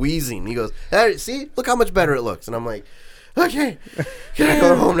buckets and wheezing. He goes, "Hey, see, look how much better it looks." And I'm like, "Okay, can I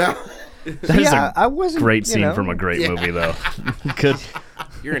go home now?" That is Yeah, a I wasn't. great you scene know. from a great movie, though. Good.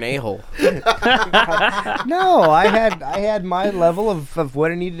 You're an a-hole. No, I had my level of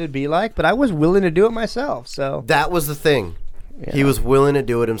what it needed to be like, but I was willing to do it myself. So That was the thing. He was willing to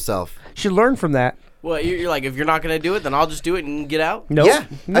do it himself. should learn from that. Well, you're like, if you're not going to do it, then I'll just do it and get out. Nope. Yeah,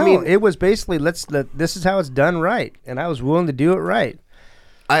 No, I mean- it was basically this is how it's done right, and I was willing to do it right.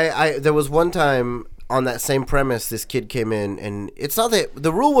 I there was one time on that same premise, this kid came in, and it's not that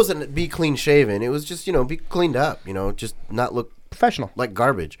the rule wasn't be clean shaven. It was just be cleaned up. Just not look Professional. like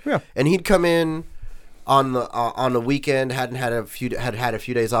garbage. Yeah. And he'd come in on the weekend, had a few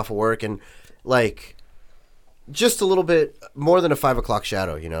days off of work, and like just a little bit more than a 5 o'clock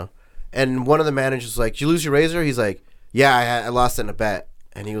shadow, And one of the managers was like, "Did you lose your razor?" He's like, "Yeah, I lost it in a bet."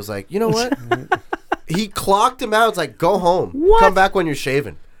 And he was like, "You know what?" He clocked him out. It's like, "Go home. Come back when you're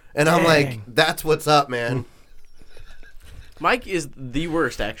shaving." And I'm like, "That's what's up, man." Mike is the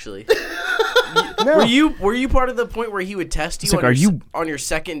worst, actually. No. Were you part of the point where he would test you, It's like, on your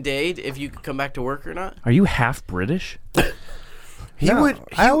second date if you could come back to work or not? Are you half British?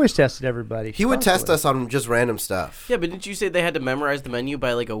 I always tested everybody. He would test us on just random stuff. Yeah, but didn't you say they had to memorize the menu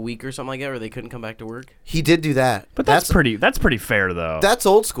by like a week or something like that, or they couldn't come back to work? He did do that. But that's pretty fair, though. That's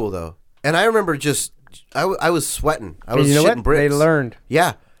old school though. And I remember I was sweating. I was you know shitting what? bricks. They learned.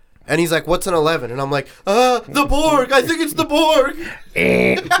 Yeah. And he's like, "What's an 11?" And I'm like, the Borg. I think it's the Borg."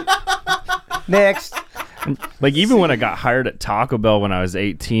 Next. Like, even when I got hired at Taco Bell when I was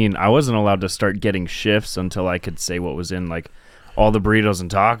 18, I wasn't allowed to start getting shifts until I could say what was in, like, all the burritos and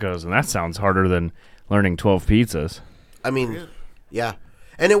tacos. And that sounds harder than learning 12 pizzas. I mean, yeah.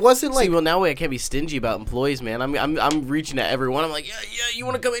 And it wasn't like See, well, now I can't be stingy about employees, man. I'm reaching at everyone. I'm like, yeah, you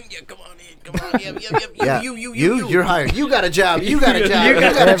want to come in? Yeah, come on in, come on, yeah, you. you're hired. You got a job. You got a job. You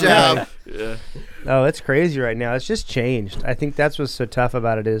got a job. Oh, it's crazy right now. It's just changed. I think that's what's so tough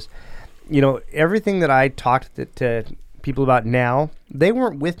about it is, everything that I talked to people about now, they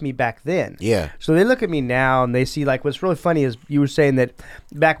weren't with me back then. Yeah. So they look at me now and they see, like, what's really funny is you were saying that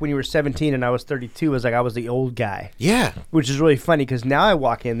back when you were 17 and I was 32, it was like I was the old guy. Yeah. Which is really funny because now I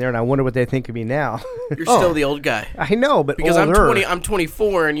walk in there and I wonder what they think of me now. You're still the old guy. I know, but Because older. I'm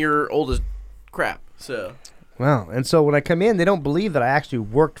 24 and you're old as crap. So Well, and so when I come in, they don't believe that I actually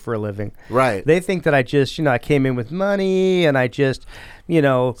worked for a living. Right. They think that I just, I came in with money and I just, Sam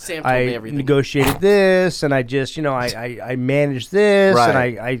told me I everything. negotiated this and I just, I managed this and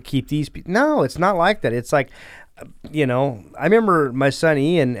Right. I keep these people. No, it's not like that. It's like, I remember my son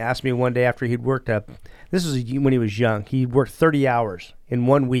Ian asked me one day after he'd worked this was when he was young. He worked 30 hours in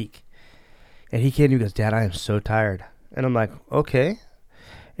 1 week. And he came to me and goes, "Dad, I am so tired." And I'm like, "Okay."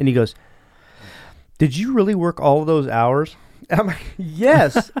 And he goes, "Did you really work all of those hours?" And I'm like,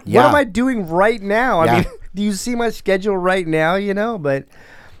 "Yes." Yeah. What am I doing right now? Yeah. I mean, do you see my schedule right now? But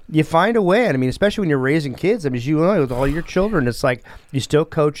you find a way. And I mean, especially when you're raising kids. I mean, as you know, with all your children, it's like you're still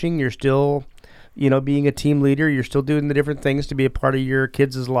coaching. You're still, being a team leader. You're still doing the different things to be a part of your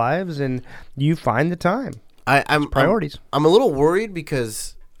kids' lives. And you find the time. I'm priorities. I'm a little worried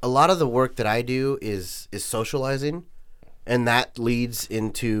because a lot of the work that I do is socializing, and that leads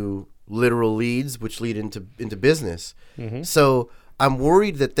into literal leads, which lead into business. Mm-hmm. So I'm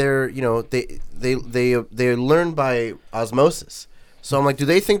worried that they're they learn by osmosis. So I'm like, do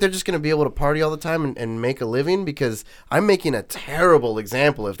they think they're just going to be able to party all the time and make a living? Because I'm making a terrible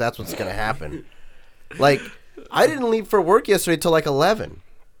example if that's what's going to happen. Like, I didn't leave for work yesterday till like 11,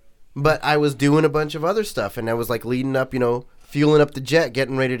 but I was doing a bunch of other stuff, and I was like leading up, fueling up the jet,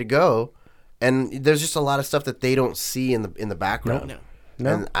 getting ready to go. And there's just a lot of stuff that they don't see in the background.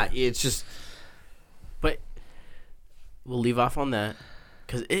 No. And it's just But we'll leave off on that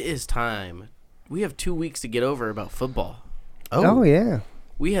because it is time. We have 2 weeks to get over about football. Oh yeah.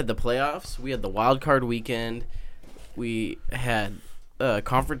 We had the playoffs. We had the wild card weekend. We had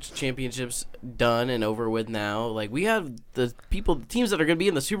conference championships done and over with now. Like, we have the teams that are going to be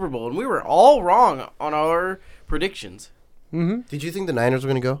in the Super Bowl, and we were all wrong on our predictions. Mm-hmm. Did you think the Niners were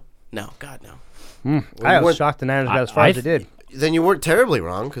going to go? No, God, no. I was shocked the Niners got as far as they did. Then you weren't terribly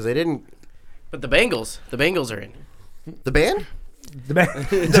wrong because they didn't. But the Bengals are in. The band?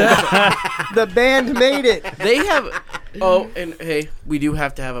 The band made it. They have. Oh, and hey, we do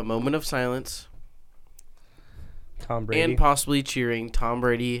have to have a moment of silence Tom Brady. and possibly cheering. Tom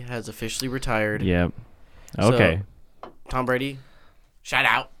Brady has officially retired. Yep. Okay. So, Tom Brady, shout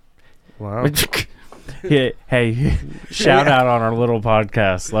out. Wow. hey, shout out on our little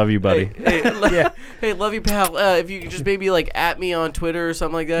podcast. Love you, buddy. Hey, love you, pal. If you could just maybe like at me on Twitter or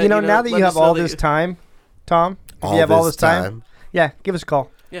something like that. Now that you have all this time, Tom, if you have all this time, yeah, give us a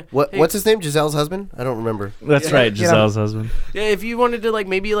call. Yeah. What's his name? Giselle's husband? I don't remember. That's right, Giselle's husband. Yeah, if you wanted to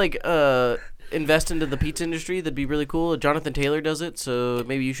maybe invest into the pizza industry, that'd be really cool. Jonathan Taylor does it, so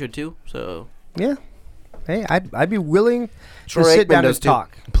maybe you should too. So yeah. Hey, I'd be willing to Troy sit Aikman down does and too.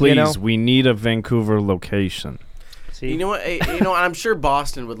 talk. Please, we need a Vancouver location. See? You know what? I'm sure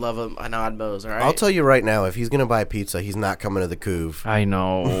Boston would love an Odd Mo's. All right. I'll tell you right now, if he's going to buy pizza, he's not coming to the Couve. I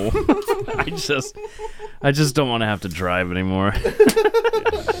know. I just don't want to have to drive anymore.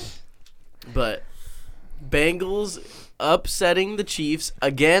 But Bengals upsetting the Chiefs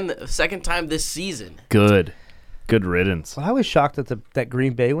again, second time this season. Good riddance. Well, I was shocked that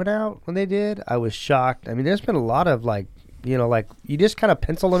Green Bay went out when they did. I was shocked. I mean, there's been a lot of you just kind of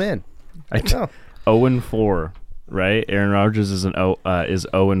pencil them in. 0-4, right? Aaron Rodgers is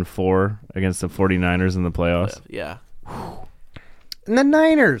 0-4 against the 49ers in the playoffs. Yeah. And the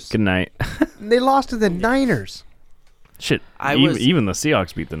Niners. Good night. They lost to the Niners. Shit. Even the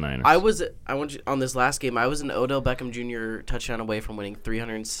Seahawks beat the Niners. I want you on this last game. I was an Odell Beckham Jr. touchdown away from winning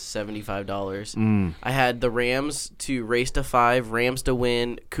 $375. I had the Rams to race to 5, Rams to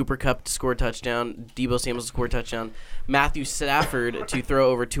win, Cooper Kupp to score a touchdown, Deebo Samuel to score a touchdown, Matthew Stafford to throw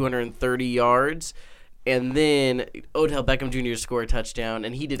over 230 yards, and then Odell Beckham Jr. to score a touchdown,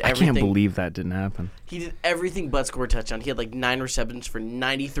 and he did everything. I can't believe that didn't happen. He did everything but score a touchdown. He had 9 receptions for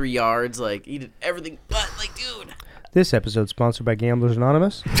 93 yards. He did everything but dude. This episode sponsored by Gamblers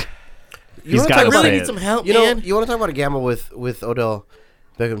Anonymous. He's got to really say need it. some help, You man. want to talk about a gamble with Odell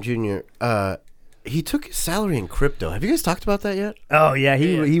Beckham Jr.? He took his salary in crypto. Have you guys talked about that yet? Oh yeah,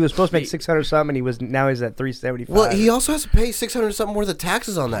 he was supposed to make 600 something, and now he's at 375. Well, he also has to pay 600 something worth of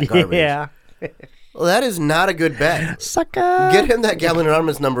taxes on that garbage. Yeah. Well, that is not a good bet. Sucker. Get him that Gambling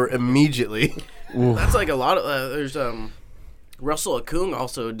Anonymous number immediately. That's a lot of there's Russell Okung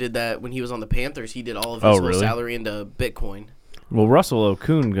also did that when he was on the Panthers. He did all of his whole salary into Bitcoin. Well, Russell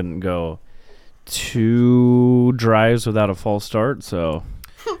Okung couldn't go 2 drives without a false start, so.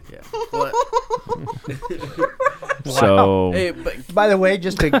 Yeah. What? So. Hey, but By the way,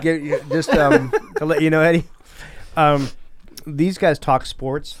 just to let you know, Eddie, these guys talk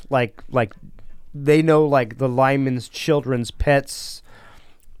sports like they know the linemen's children's pets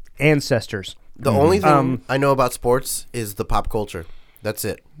ancestors. The only thing I know about sports is the pop culture. That's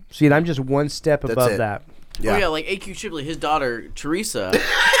it. See, and I'm just one step above it. that. Yeah. Oh yeah, like AQ Shipley, his daughter Teresa.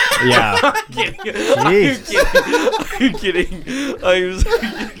 Yeah. Jeez. Are you kidding? You're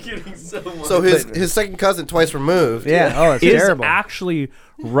kidding so much. So his second cousin twice removed. Yeah. Oh, it's Is terrible. actually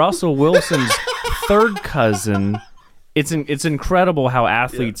Russell Wilson's third cousin. It's incredible how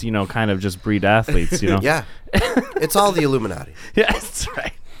athletes, kind of just breed athletes, Yeah. It's all the Illuminati. Yeah, that's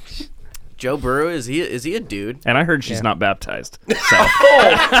right. Joe Burrow, is he a dude? And I heard she's not baptized. So.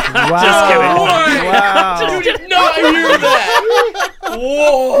 Wow. Wow. You did not hear that.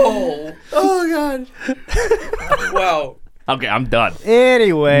 Whoa. Oh God. Wow. Okay, I'm done.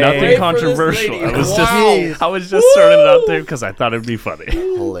 Anyway. Nothing Wait for this controversial. lady. I was just throwing it out there because I thought it'd be funny.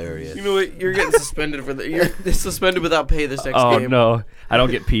 Hilarious. You know what? You're getting suspended you're suspended without pay this next Oh game. no, I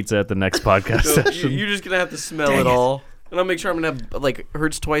don't get pizza at the next podcast So session. you're just gonna have to smell it all. And I'll make sure I'm gonna have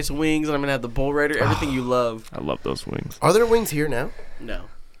Hertz Twice wings, and I'm gonna have the Bull Rider, everything you love. I love those wings. Are there wings here now? No.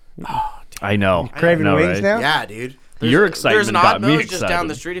 I know. Craving I know, wings right? now? Yeah, dude. Your There's excitement an got Odd me Mo's excited. just down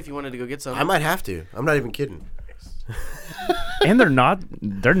the street if you wanted to go get some. I might have to. I'm not even kidding. And they're not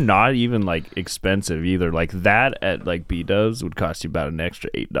even expensive either. Like that at B-Dubs would cost you about an extra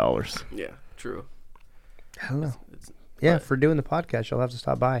 $8. Yeah, true. I don't know. Yeah, for doing the podcast, you'll have to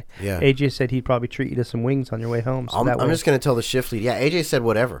stop by. Yeah. AJ said he'd probably treat you to some wings on your way home. So I'm just going to tell the shift lead. Yeah, AJ said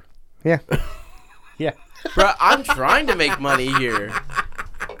whatever. Yeah. Yeah. Bro, I'm trying to make money here.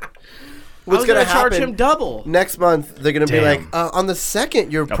 What's going going to to charge happen him double? next month? They're going to be Damn. like, on the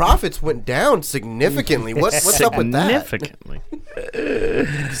 2nd, your profits went down significantly. What's up with that? Significantly.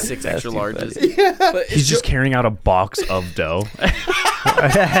 6 extra larges. But He's just carrying out a box of dough.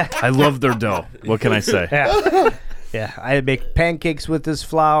 I love their dough. What can I say? Yeah. Yeah. I make pancakes with this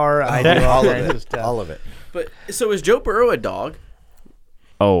flour. I do all All kinds of of it. stuff. All of it. But So is Joe Burrow a dog?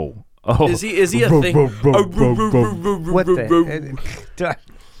 Oh. Is he a thing? What the?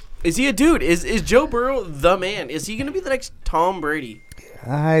 Is he a dude? Is Joe Burrow the man? Is he gonna be the next Tom Brady?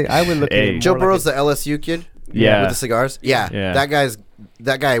 I would look at him. Joe more Burrow's like the LSU kid. Yeah. With the cigars. Yeah.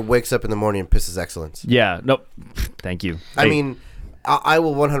 That guy wakes up in the morning and pisses excellence. Yeah. Nope. Thank you. I mean, I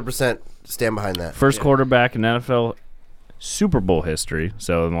will 100% stand behind that. First quarterback in NFL Super Bowl history,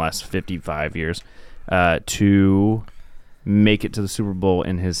 so in the last 55 years, to make it to the Super Bowl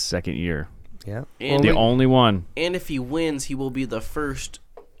in his second year. Yeah. And The only one. And if he wins, he will be the first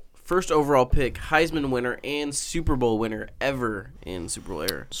overall pick, Heisman winner, and Super Bowl winner ever in Super Bowl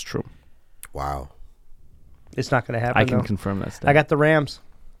era. It's true. Wow. It's not going to happen. I can though. confirm that. I got the Rams.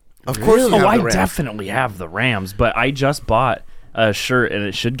 Of course you have I the Rams. definitely have the Rams, but I just bought a shirt, and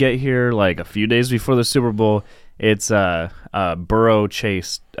it should get here like a few days before the Super Bowl. It's a Burrow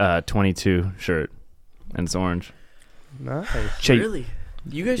Chase 22 shirt, and it's orange. Nice. Really?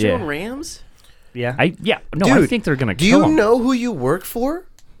 You guys Yeah. own Rams? Yeah. I Dude, think they're gonna Do kill you him. know who you work for?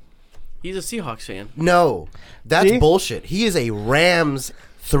 He's a Seahawks fan. No. That's See? bullshit. He is a Rams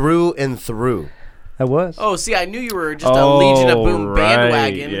through and through. I was. Oh, see, I knew you were just a Legion of Boom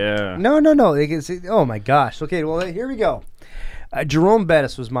bandwagon. Yeah. No. Oh my gosh. Okay, well here we go. Jerome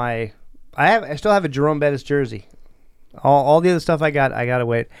Bettis was my. I still have a Jerome Bettis jersey. All the other stuff I gotta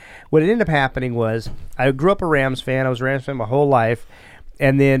wait. What ended up happening was I grew up a Rams fan. I was a Rams fan my whole life,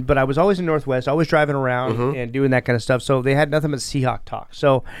 but I was always in Northwest, always driving around and doing that kind of stuff. So they had nothing but Seahawk talk.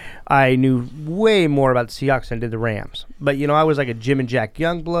 So I knew way more about the Seahawks than I did the Rams. But I was like a Jim and Jack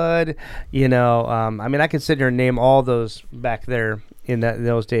Youngblood. I mean, I could sit here and name all those back there in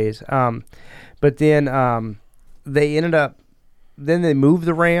those days. But then they ended up. Then they moved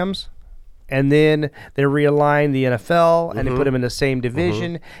the Rams. And then they realigned the NFL and they put them in the same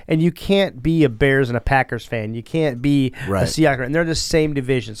division. And you can't be a Bears and a Packers fan. You can't be a Seahawks. And they're the same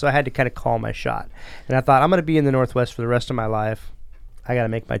division. So I had to kind of call my shot. And I thought, I'm going to be in the Northwest for the rest of my life. I got to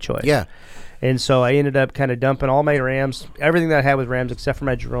make my choice. Yeah. And so I ended up kind of dumping all my Rams, everything that I had with Rams except for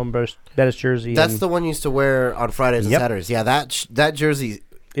my Jerome Bettis jersey. That's the one you used to wear on Fridays and Saturdays. Yeah, that jersey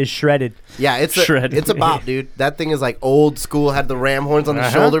is shredded. Yeah, it's Shredded. It's a bop, dude. That thing is like old school. Had the ram horns on the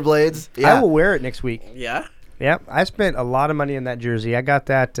shoulder blades. Yeah. I will wear it next week. Yeah? Yeah, I spent a lot of money on that jersey. I got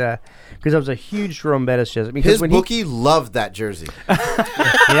that because I was a huge Jerome Bettis jersey. Because His bookie loved that jersey.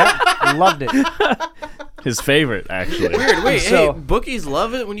 Yeah, loved it. His favorite, actually. Weird. Wait, So- hey, bookies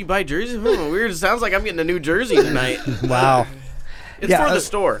love it when you buy jerseys? Weird. It sounds like I'm getting a new jersey tonight. Wow. It's Yeah, for the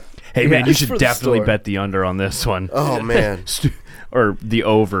store. Hey, man, you it's should for the definitely store. bet the under on this one. Oh man. Or the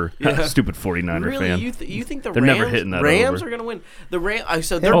over. Stupid 49er Really? fan. You think the They're Rams, never hitting that Rams over. are going to win? The Rams,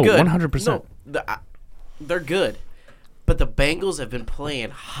 so they're Oh, good. 100%. No, they're good. But the Bengals have been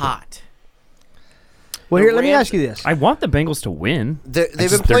playing hot. Well, The here, let me Rams- ask you this. I want the Bengals to win. They've been They're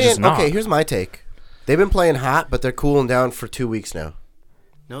just playing. not. Okay, here's my take. They've been playing hot, but they're cooling down for 2 weeks now.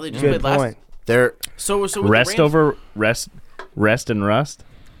 No, they just Good played last. point. They're So with the Rest Rams, over rest and rust.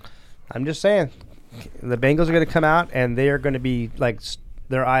 I'm just saying, the Bengals are going to come out and they are going to be like,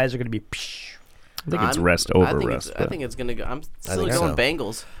 their eyes are going to be. Psh. I think it's I'm- rest over I think rest. I think it's going to go. I'm still think going so.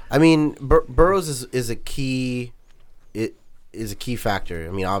 Bengals. I mean, Burrows is a key. It is a key factor.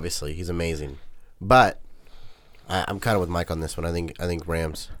 I mean, obviously he's amazing, but I'm kind of with Mike on this one. I think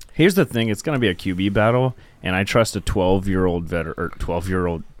Rams. Here's the thing: it's going to be a QB battle, and I trust a 12-year-old veteran or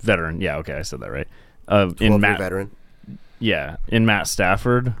 12-year-old veteran. Yeah, okay, I said that right. In 12-year Matt, veteran. yeah, in Matt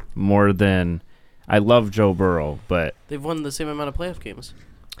Stafford more than I love Joe Burrow, but They've won the same amount of playoff games.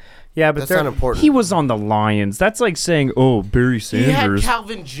 Yeah, but That's they're not important. he was on the Lions. That's like saying, "Oh, Barry He had Sanders."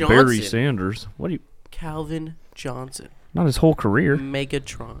 Calvin Johnson. Barry Sanders. What do you? Calvin Johnson. Not his whole career.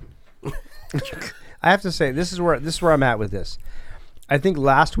 Megatron. I have to say, this is where I'm at with this. I think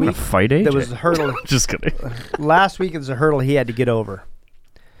last I'm week gonna fight AJ. there was a hurdle. Just kidding. Last week it was a hurdle he had to get over,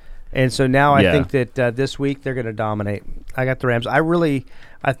 and so now I Yeah. think that this week they're going to dominate. I got the Rams. I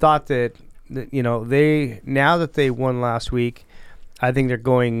thought that they now that they won last week, I think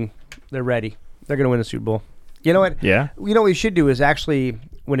they're ready. They're going to win the Super Bowl. You know what? Yeah. You know what we should do is actually,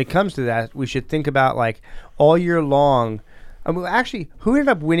 when it comes to that, we should think about like all year long. I mean, actually, who ended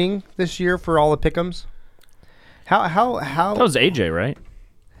up winning this year for all the pick'ems? How? That was AJ, right?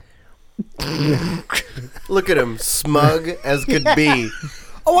 Look at him, smug as could be.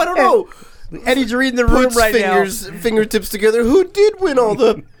 Oh, I don't know. Eddie's reading the room Puts right fingertips together. Who did win all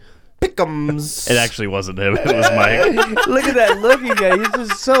the pick'ems? It actually wasn't him. It was Mike. now. Look at that look he got. He's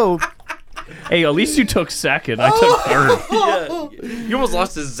just so. Hey, at least you took second. I took third. Yeah, you almost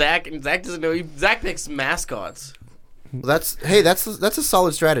lost to Zach, and Zach doesn't know. Zach picks mascots. That's a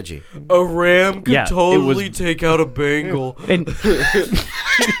solid strategy. A Ram could Yeah, totally take out a Bengal. And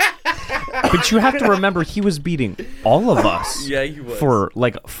but you have to remember, he was beating all of us. Yeah, he was. For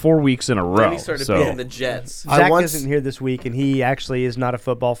like 4 weeks in a row. Then he started so. beating the Jets. Zach isn't here this week, and he actually is not a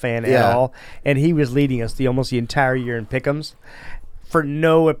football fan at all. And he was leading us almost the entire year in pick'ems for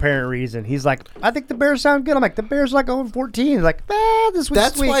no apparent reason. He's like, I think the Bears sound good. I'm like, the Bears are like 0-14. He's like, this week's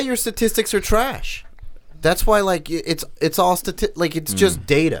That's sweet. why your statistics are trash. That's why like it's all it's just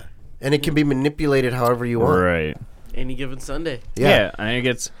data, and it can be manipulated however you want. Right. Any given Sunday. Yeah, I think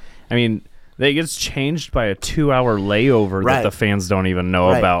it gets changed by a 2-hour layover Right. that the fans don't even know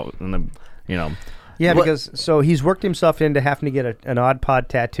Right. about, and Yeah, What- because so he's worked himself into having to get an odd pod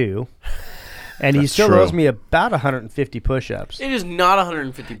tattoo, and he That's still true. owes me about 150 push-ups. It is not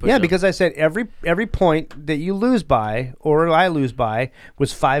 150 push-ups. Yeah, because I said every point that you lose by or I lose by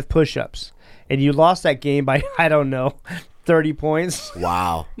was 5 push-ups, and you lost that game by I don't know 30 points.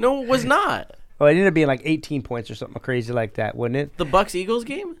 Wow. No, it was not. Oh, it ended up being like 18 points or something crazy like that, wouldn't it? The Bucks-Eagles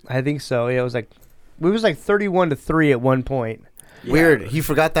game? I think so. Yeah, it was like 31-3 at one point. Yeah. Weird. He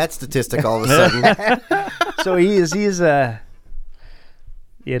forgot that statistic all of a sudden. So he is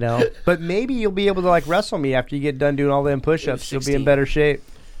but maybe you'll be able to like wrestle me after you get done doing all them push-ups. You'll be in 16. better shape.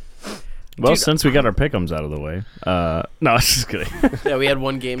 well, Dude, since we got our pick'ems out of the way, no, I was just kidding, Yeah, we had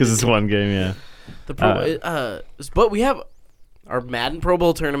one game. because it's one game, yeah. But we have our Madden Pro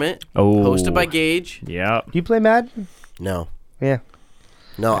Bowl tournament hosted by Gage. Yeah, Do you play Madden? No. Yeah.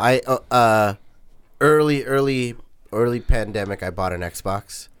 No, I early pandemic I bought an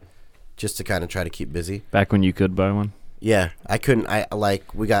Xbox just to kind of try to keep busy. back when you could buy one. Yeah, I couldn't.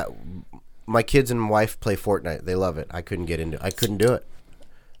 We got my kids and wife play Fortnite. They love it. I couldn't get into. I couldn't do it.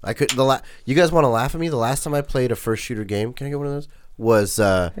 I could. You guys want to laugh at me? The last time I played a first shooter game, can I get one of those? Was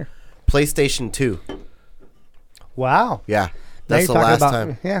PlayStation 2. Wow. Yeah, Now that's you're the talking last about,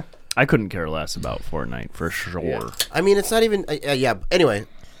 time. Yeah. I couldn't care less about Fortnite for sure. I mean, it's not even. Yeah. Anyway,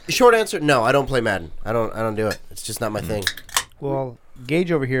 short answer: no. I don't play Madden. I don't do it. It's just not my thing. Well,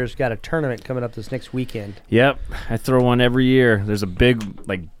 Gage over here has got a tournament coming up this next weekend. Yep, I throw one every year. There's a big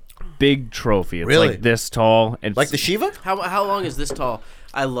trophy. It's Really? like this tall. It's Like the Shiva? How long is this tall?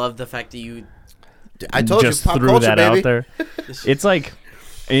 I love the fact that you. I told just you, pop threw culture, that baby. out there. It's like,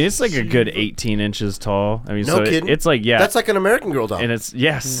 it's like a good 18 inches tall. I mean, No so kidding. it's like, yeah, That's like an American Girl doll. and it's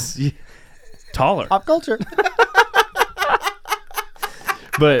taller. Pop culture.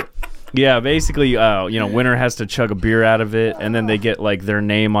 But yeah, basically, winner has to chug a beer out of it, and then they get like their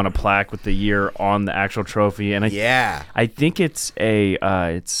name on a plaque with the year on the actual trophy. And I think it's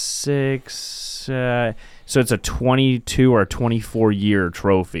it's 6. So it's a 22 or 24 year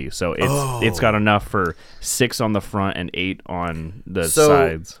trophy. So it's got enough for 6 on the front and 8 on the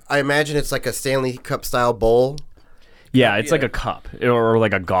sides. I imagine it's like a Stanley Cup style bowl. Yeah, it's like a cup or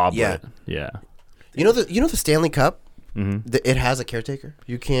like a goblet. Yeah. You know the Stanley Cup? Mm-hmm. It has a caretaker.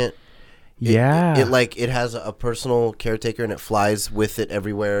 You can't. Yeah. It has a personal caretaker, and it flies with it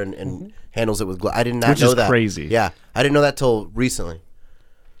everywhere and handles it with glove. I did not Which know is that. crazy. Yeah, I didn't know that till recently.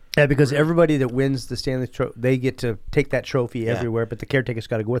 Yeah, because everybody that wins the Stanley Trophy, they get to take that trophy everywhere, but the caretaker's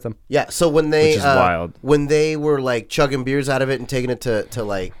got to go with them. Yeah, so when they Which is wild. when they were like chugging beers out of it and taking it to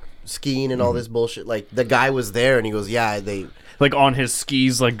like skiing and all this bullshit, like the guy was there and he goes, yeah, they Like on his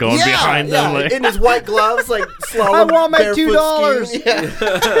skis, like going behind them. Like, in his white gloves, like slalom. I want my barefoot $2. skiing.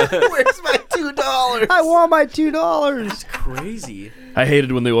 Yeah. Where's my $2? I want my $2. Crazy. I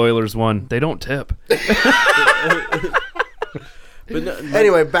hated when the Oilers won. They don't tip. But no,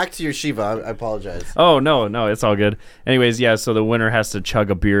 Anyway, back to your Shiva. I apologize. Oh no, it's all good. Anyways, yeah. So the winner has to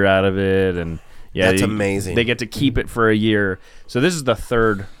chug a beer out of it, and yeah, That's amazing. They get to keep it for a year. So this is the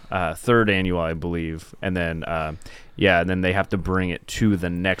third annual, I believe, and then and then they have to bring it to the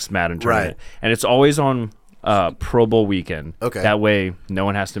next Madden tournament, and it's always on Pro Bowl weekend. Okay. That way, no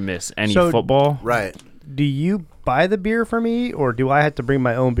one has to miss any So- football. Right. Do you buy the beer for me, or do I have to bring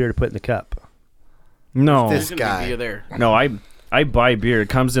my own beer to put in the cup? No, This there's gonna be guy. beer there. no, I buy beer. It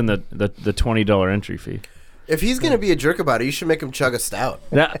comes in the $20 entry fee. If he's gonna be a jerk about it, you should make him chug a stout.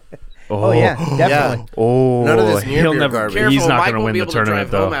 Yeah. Oh, yeah, definitely. Oh, None of this near he'll beer never. garbage. Careful, He's not Mike going to won't win be the able tournament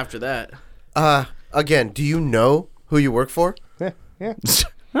to drive home though. after that. Again, do you know who you work for? Yeah.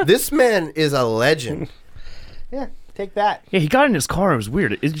 This man is a legend. Yeah, take that. Yeah, he got in his car. It was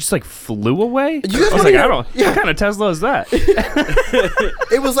weird. It just like flew away. You guys I was wanna like, hear- I don't. yeah. What kind of Tesla is that?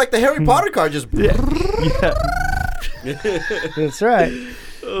 It was like the Harry Potter car just. That's right.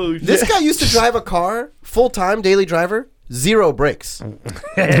 Oh, This guy used to drive a car full time, daily driver, 0 brakes.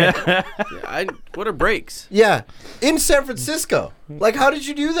 What are brakes? Yeah, in San Francisco. Like, how did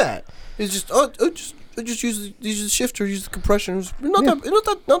you do that? It's just Just use the shifter, use the compression. It's not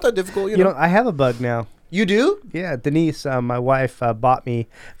that difficult. You know, I have a bug now. You do? Yeah, Denise, my wife, bought me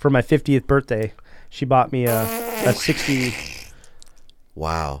for my 50th birthday. She bought me a 60.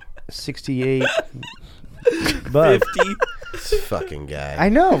 Wow. 68 bug. 50. Fucking guy. I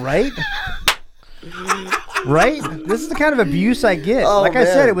know, right? Right? This is the kind of abuse I get. Oh, like I man.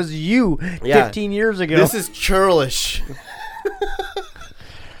 said, it was you 15 years ago. This is churlish.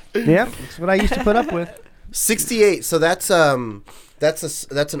 Yeah, that's what I used to put up with. 68. So that's an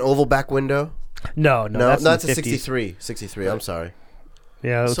oval back window. No, That's in the a 50s. 63. 63. I'm sorry.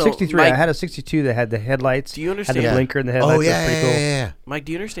 Yeah, it was So, 63. Mike, I had a 62 that had the headlights. Do you Had understand? the blinker in the headlights. Oh yeah, That's pretty cool. yeah. Mike,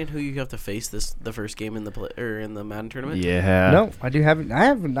 do you understand who you have to face the first game in the Madden tournament? Yeah. No, I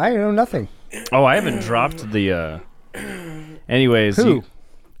know nothing. Oh, I haven't dropped the. Anyways, Who?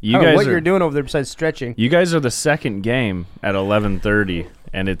 you I don't know guys what are. you're doing over there besides stretching. You guys are the second game at 11:30,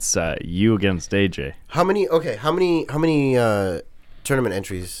 and it's you against AJ. How many tournament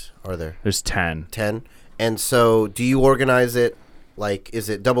entries are there? There's 10. 10. And so do you organize it like, is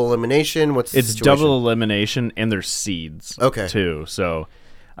it double elimination? What's the It's situation? double elimination, and there's seeds. Okay. Too. So,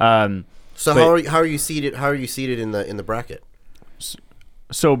 So but- how are you seated in the bracket?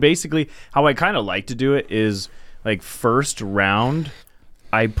 So basically, how I kind of like to do it is like first round,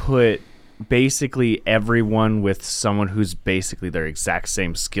 I put basically everyone with someone who's basically their exact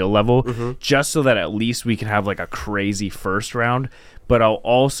same skill level, just so that at least we can have like a crazy first round. But I'll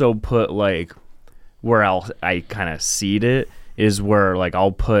also put like where I kind of seed it is where like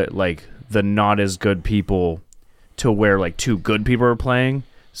I'll put like the not as good people to where like two good people are playing.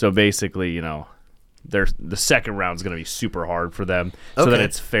 So basically, you know, the second round's going to be super hard for them, so that Okay.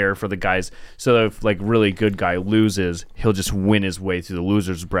 it's fair for the guys. So if like really good guy loses, he'll just win his way through the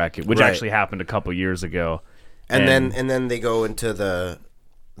losers bracket, which Right. actually happened a couple years ago. And then they go into the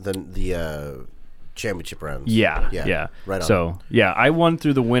championship rounds. Yeah. Right on. So yeah, I won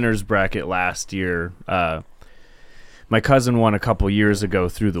through the winners bracket last year. My cousin won a couple years ago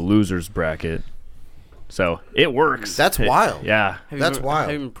through the losers bracket. So it works. That's wild. Yeah. That's wild.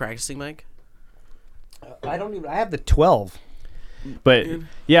 Have you been practicing, Mike? I have the 12. But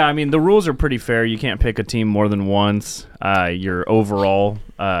yeah, I mean the rules are pretty fair. You can't pick a team more than once. Your overall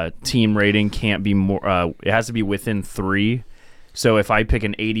team rating can't be more. It has to be within 3. So if I pick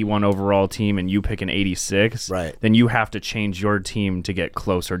an 81 overall team and you pick an 86, Right. then you have to change your team to get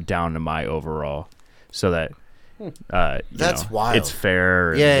closer down to my overall, so that That's wild. It's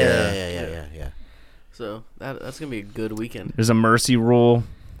fair. Yeah. So that's gonna be a good weekend. There's a mercy rule.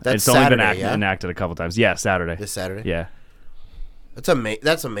 That's it's only been Saturday, yeah? enacted a couple times. Yeah, Saturday. This Saturday. Yeah.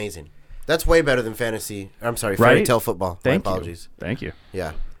 That's amazing. That's way better than fantasy. I'm sorry, Right? fairy tale football. Thank My you. apologies. Thank you.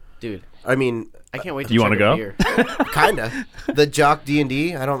 Yeah. Dude, I mean, I can't wait to You want wanna to go? kinda. The Jock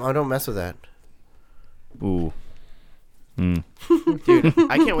D&D. I don't mess with that. Ooh. Dude,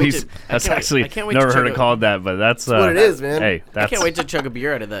 I can't wait He's, to. that's actually I can't wait never to heard chug it called that, but that's what it is, man. Hey, I that's can't wait to chug a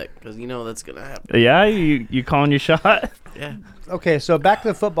beer out of that because you know that's gonna happen. Yeah, you calling your shot? Yeah, Okay, so back to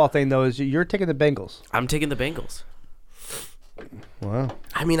the football thing, though, is you're taking the Bengals. I'm taking the Bengals. Wow.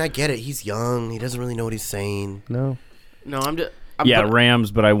 I mean, I get it. He's young. He doesn't really know what he's saying. No. No, I'm just. Yeah,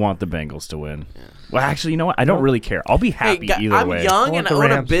 Rams, but I want the Bengals to win. Well, actually, you know what? I don't really care. I'll be happy either I'm way. young I and want I the own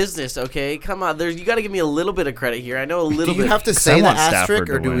a Rams. business. Okay, come on. You got to give me a little bit of credit here. I know a little Do you bit. have to I say the want Stafford asterisk,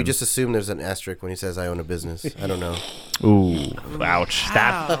 to or do we win. just assume there's an asterisk when he says I own a business? I don't know. Ooh, ouch! Ow.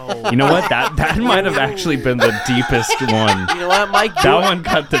 That you know what? That might have actually been the deepest one. You know what, Mike? That one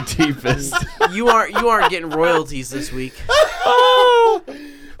got the deepest. You aren't getting royalties this week,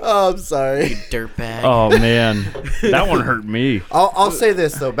 Oh, I'm sorry. dirtbag. Oh man, that one hurt me. I'll say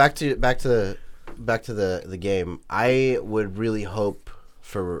this though. Back to the game. I would really hope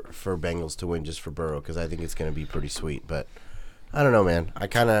for Bengals to win just for Burrow because I think it's going to be pretty sweet. But I don't know, man. I'm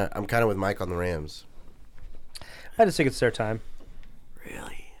kind of with Mike on the Rams. I just think it's their time.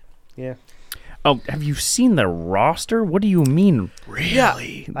 Really? Yeah. Oh, have you seen the roster? What do you mean, Yeah.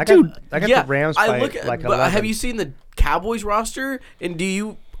 really? I got, Dude, I got Yeah, the Rams I by look at. like but 11. have you seen the Cowboys roster? And do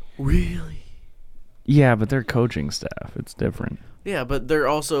you really? yeah, but their coaching staff, it's different. Yeah, but they're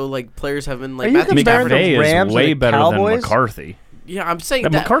also like players have been Are like you Matthew comparing Stafford. the McVay is Rams and way the better Cowboys? than McCarthy. Yeah, I'm saying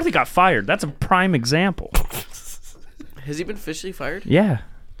That that. McCarthy got fired. That's a prime example. Has he been officially fired? Yeah,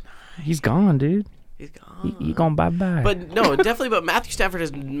 he's gone, dude. He's gone. He gone bye-bye. But no, definitely. But Matthew Stafford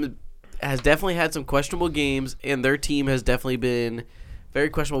has definitely had some questionable games, and their team has definitely been very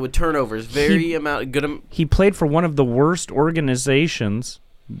questionable with turnovers. He played for one of the worst organizations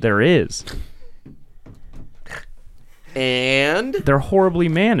there is. And They're horribly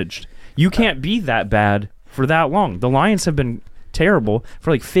managed. You can't be that bad for that long. The Lions have been terrible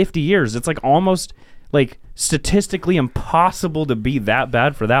for like 50 years. It's like almost like statistically impossible to be that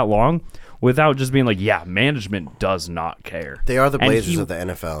bad for that long without just being like, yeah, management does not care. They are the And Blazers he- of the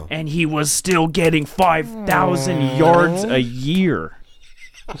NFL. And he was still getting 5,000 yards a year.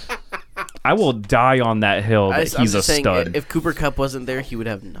 I will die on that hill that I'm he's a just saying, stud. if Cooper Kupp wasn't there, he would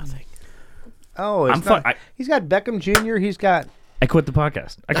have nothing. Oh, it's I'm fine. he's got Beckham Jr. He's got. I quit the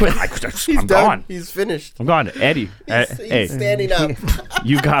podcast. I'm done. gone. He's finished. I'm gone. Eddie. Hey, He's standing up.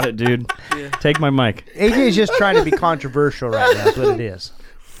 you got it, dude. Take my mic. AJ's just trying to be controversial right now. That's what it is.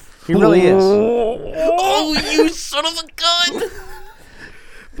 He really is. Oh, you son of a gun!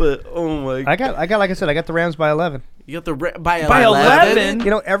 But oh my! I got. Like I said, I got the Rams by 11. You got the by 11?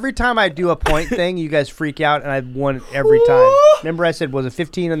 You know, every time I do a point thing, you guys freak out, and I've won every time. Remember, I said, was it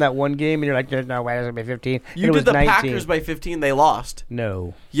 15 in that one game? And you're like, there's no way it's going to be 15. And You it was did the 19. Packers by 15. They lost.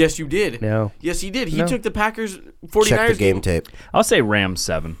 No. Yes, you did. No. Yes, he did. He No. took the Packers 49ers Check the game tape. I'll say Rams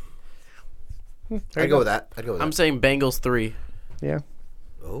 7. I'd go with that. I'm saying Bengals 3. Yeah.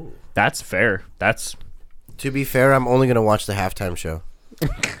 Oh. That's fair. That's To be fair, I'm only going to watch the halftime show.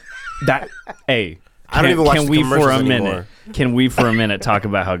 that. Hey, I don't even watch can the we for a commercials minute? anymore. Can we for a minute talk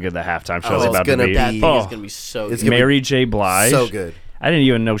about how good the halftime show is it's about to gonna be? be- That thing Oh, is gonna be so It's good. gonna be Mary J. Blige. So good. I didn't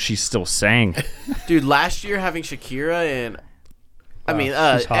even know she still sang. Dude, last year having Shakira and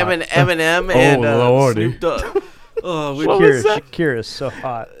she's hot. Eminem and Lordy. Snoop Dogg. Oh, we Shakira's so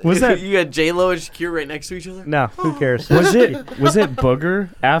hot. Was that you got J Lo and Shakira right next to each other? No, who cares? was it Booger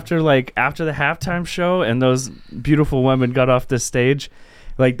after the halftime show and those beautiful women got off the stage?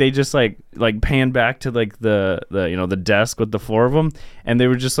 Like they just like panned back to like the the desk with the four of them, and they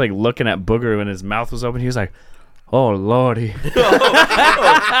were just like looking at Booger when his mouth was open. He was like, "Oh lordy,"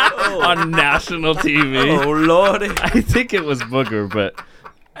 on national TV. Oh lordy! I think it was Booger, but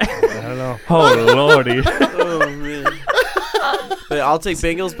I don't know. oh lordy. Oh man! But I'll take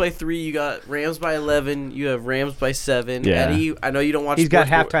Bengals by 3. You got Rams by 11. You have Rams by 7. Yeah. Eddie, I know you don't watch. He's got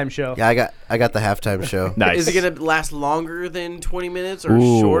sports, but halftime show. Yeah, I got the halftime show. Nice. Is it gonna last longer than 20 minutes or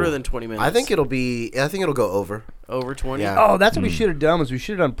Ooh. shorter than 20 minutes? I think it'll go over. over 20. Yeah. Oh, that's what we should have done. Was we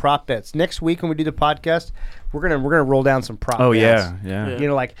should have done prop bets next week when we do the podcast. We're gonna roll down some prop. Oh bets. yeah. You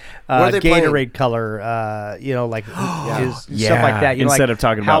know, like What are they playing? Gatorade color. You know, like stuff Yeah, like that. You know, instead like of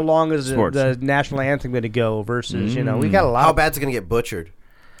talking how about long is sports. the national anthem going to go versus you know we got a lot. How of bad's it going to get butchered?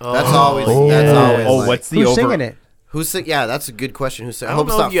 Oh. That's always. That's always. Oh, like- what's the Who's over? singing it? Who's sing? Yeah, that's a good question. Who's singing? I don't hope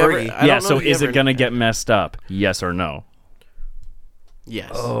it's know not if you ever- Fergie. I Yeah. don't know So if you is it ever- gonna get messed up? Yes or no?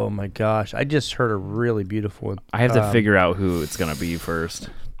 Yes. Oh my gosh! I just heard a really beautiful one. I have to figure out who it's gonna be first.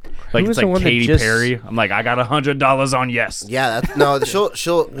 Like Who it's was the like one that Katy just- Perry. I'm like, I got $100 on yes. Yeah, that's, no, she'll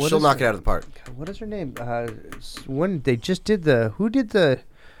is knock it out of the park. What is her name? When they just did the who did the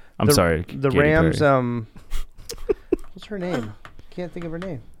I'm the, sorry. the Katy Rams. Perry. What's her name? Can't think of her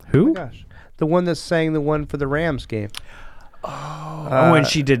name. Who? Oh my gosh, the one that sang the one for the Rams game. Oh, and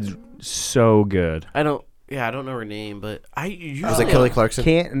she did so good. I don't know her name, but I usually Was it Kelly Clarkson?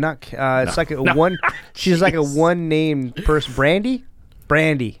 Can't not. It's like a one. She's like a one name person.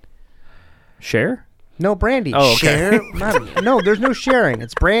 Brandy. Cher? No, Brandy. Oh, okay. Share? No, there's no sharing.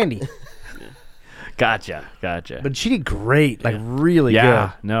 It's Brandy. Gotcha. But she did great. Like really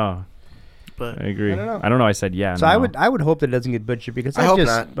yeah, good. no, but I agree. I don't know. I don't know. I said yeah. So no. I would hope that it doesn't get butchered because I that hope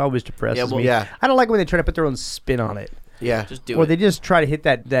just not. always depresses Yeah, well, me. yeah. I don't like when they try to put their own spin on it. Yeah. just do Or it. they just try to hit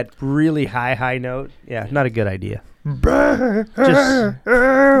that really high note. Yeah, not a good idea. Just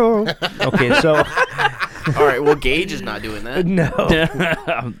okay, so All right. Well, Gage is not doing that. no.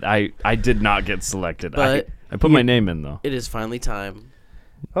 I did not get selected. But I put my name in though. It is finally time.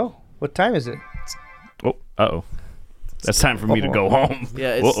 Oh, what time is it? Oh, uh-oh. That's time for me to go home.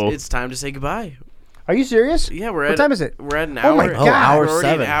 Yeah, it's time to say goodbye. Are you serious? Yeah, we're What at time is it? We're at an Oh hour. my God. hour We're already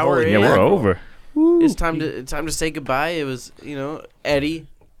 7. An hour Holy Yeah, in. we're mackerel. over. It's time to say goodbye. It was Eddie.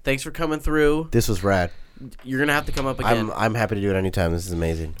 Thanks for coming through. This was rad. You're gonna have to come up again. I'm happy to do it anytime. This is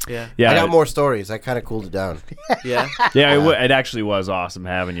amazing. Yeah. Yeah, I got more stories. I kind of cooled it down. Yeah. Yeah, it actually was awesome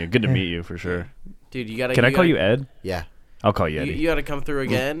having you. Good to meet you for sure. Dude, you gotta. Can I call you Ed? Yeah. I'll call you Eddie. You gotta come through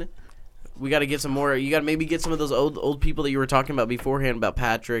again. We gotta get some more. You gotta maybe get some of those old people that you were talking about beforehand about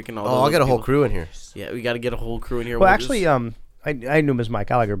Patrick and all. Oh, I'll those get a whole people. crew in here. Yeah, we gotta get a whole crew in here. Well, We'll actually, just- I knew him as Mike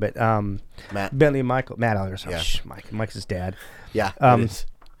Gallagher, but Matt. Bentley Matt Gallagher. Sorry, Yeah. Mike's his dad. Yeah. Um, it is.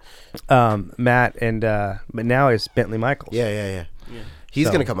 Matt and but now it's Bentley Michaels. Yeah. He's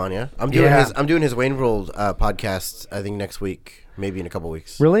So- gonna come on. Yeah. I'm doing his Wayne World podcast. I think next week, maybe in a couple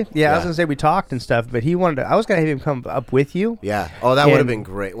weeks. Really? Yeah, I was Yeah. gonna say we talked and stuff, but he wanted to. I was gonna have him come up with you. Yeah. Oh, that would have And- been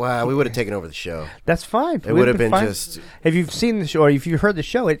great. Wow, we would have taken over the show. That's fine. It would have been fine. just. If you've seen the show or if you've heard the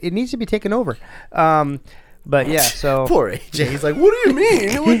show, it needs to be taken over. But yeah, so Poor AJ. He's like, what do you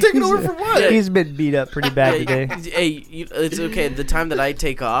mean? We're taking over for what? he's been beat up pretty bad today. Hey, it's okay. The time that I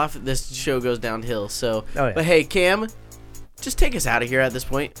take off, this show goes downhill. So, Oh, yeah. But hey, Cam, just take us out of here at this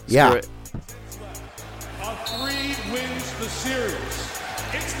point. Yeah. Screw it. A 3 wins the series.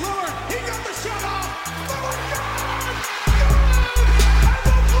 It's Lillard. He got the shot off.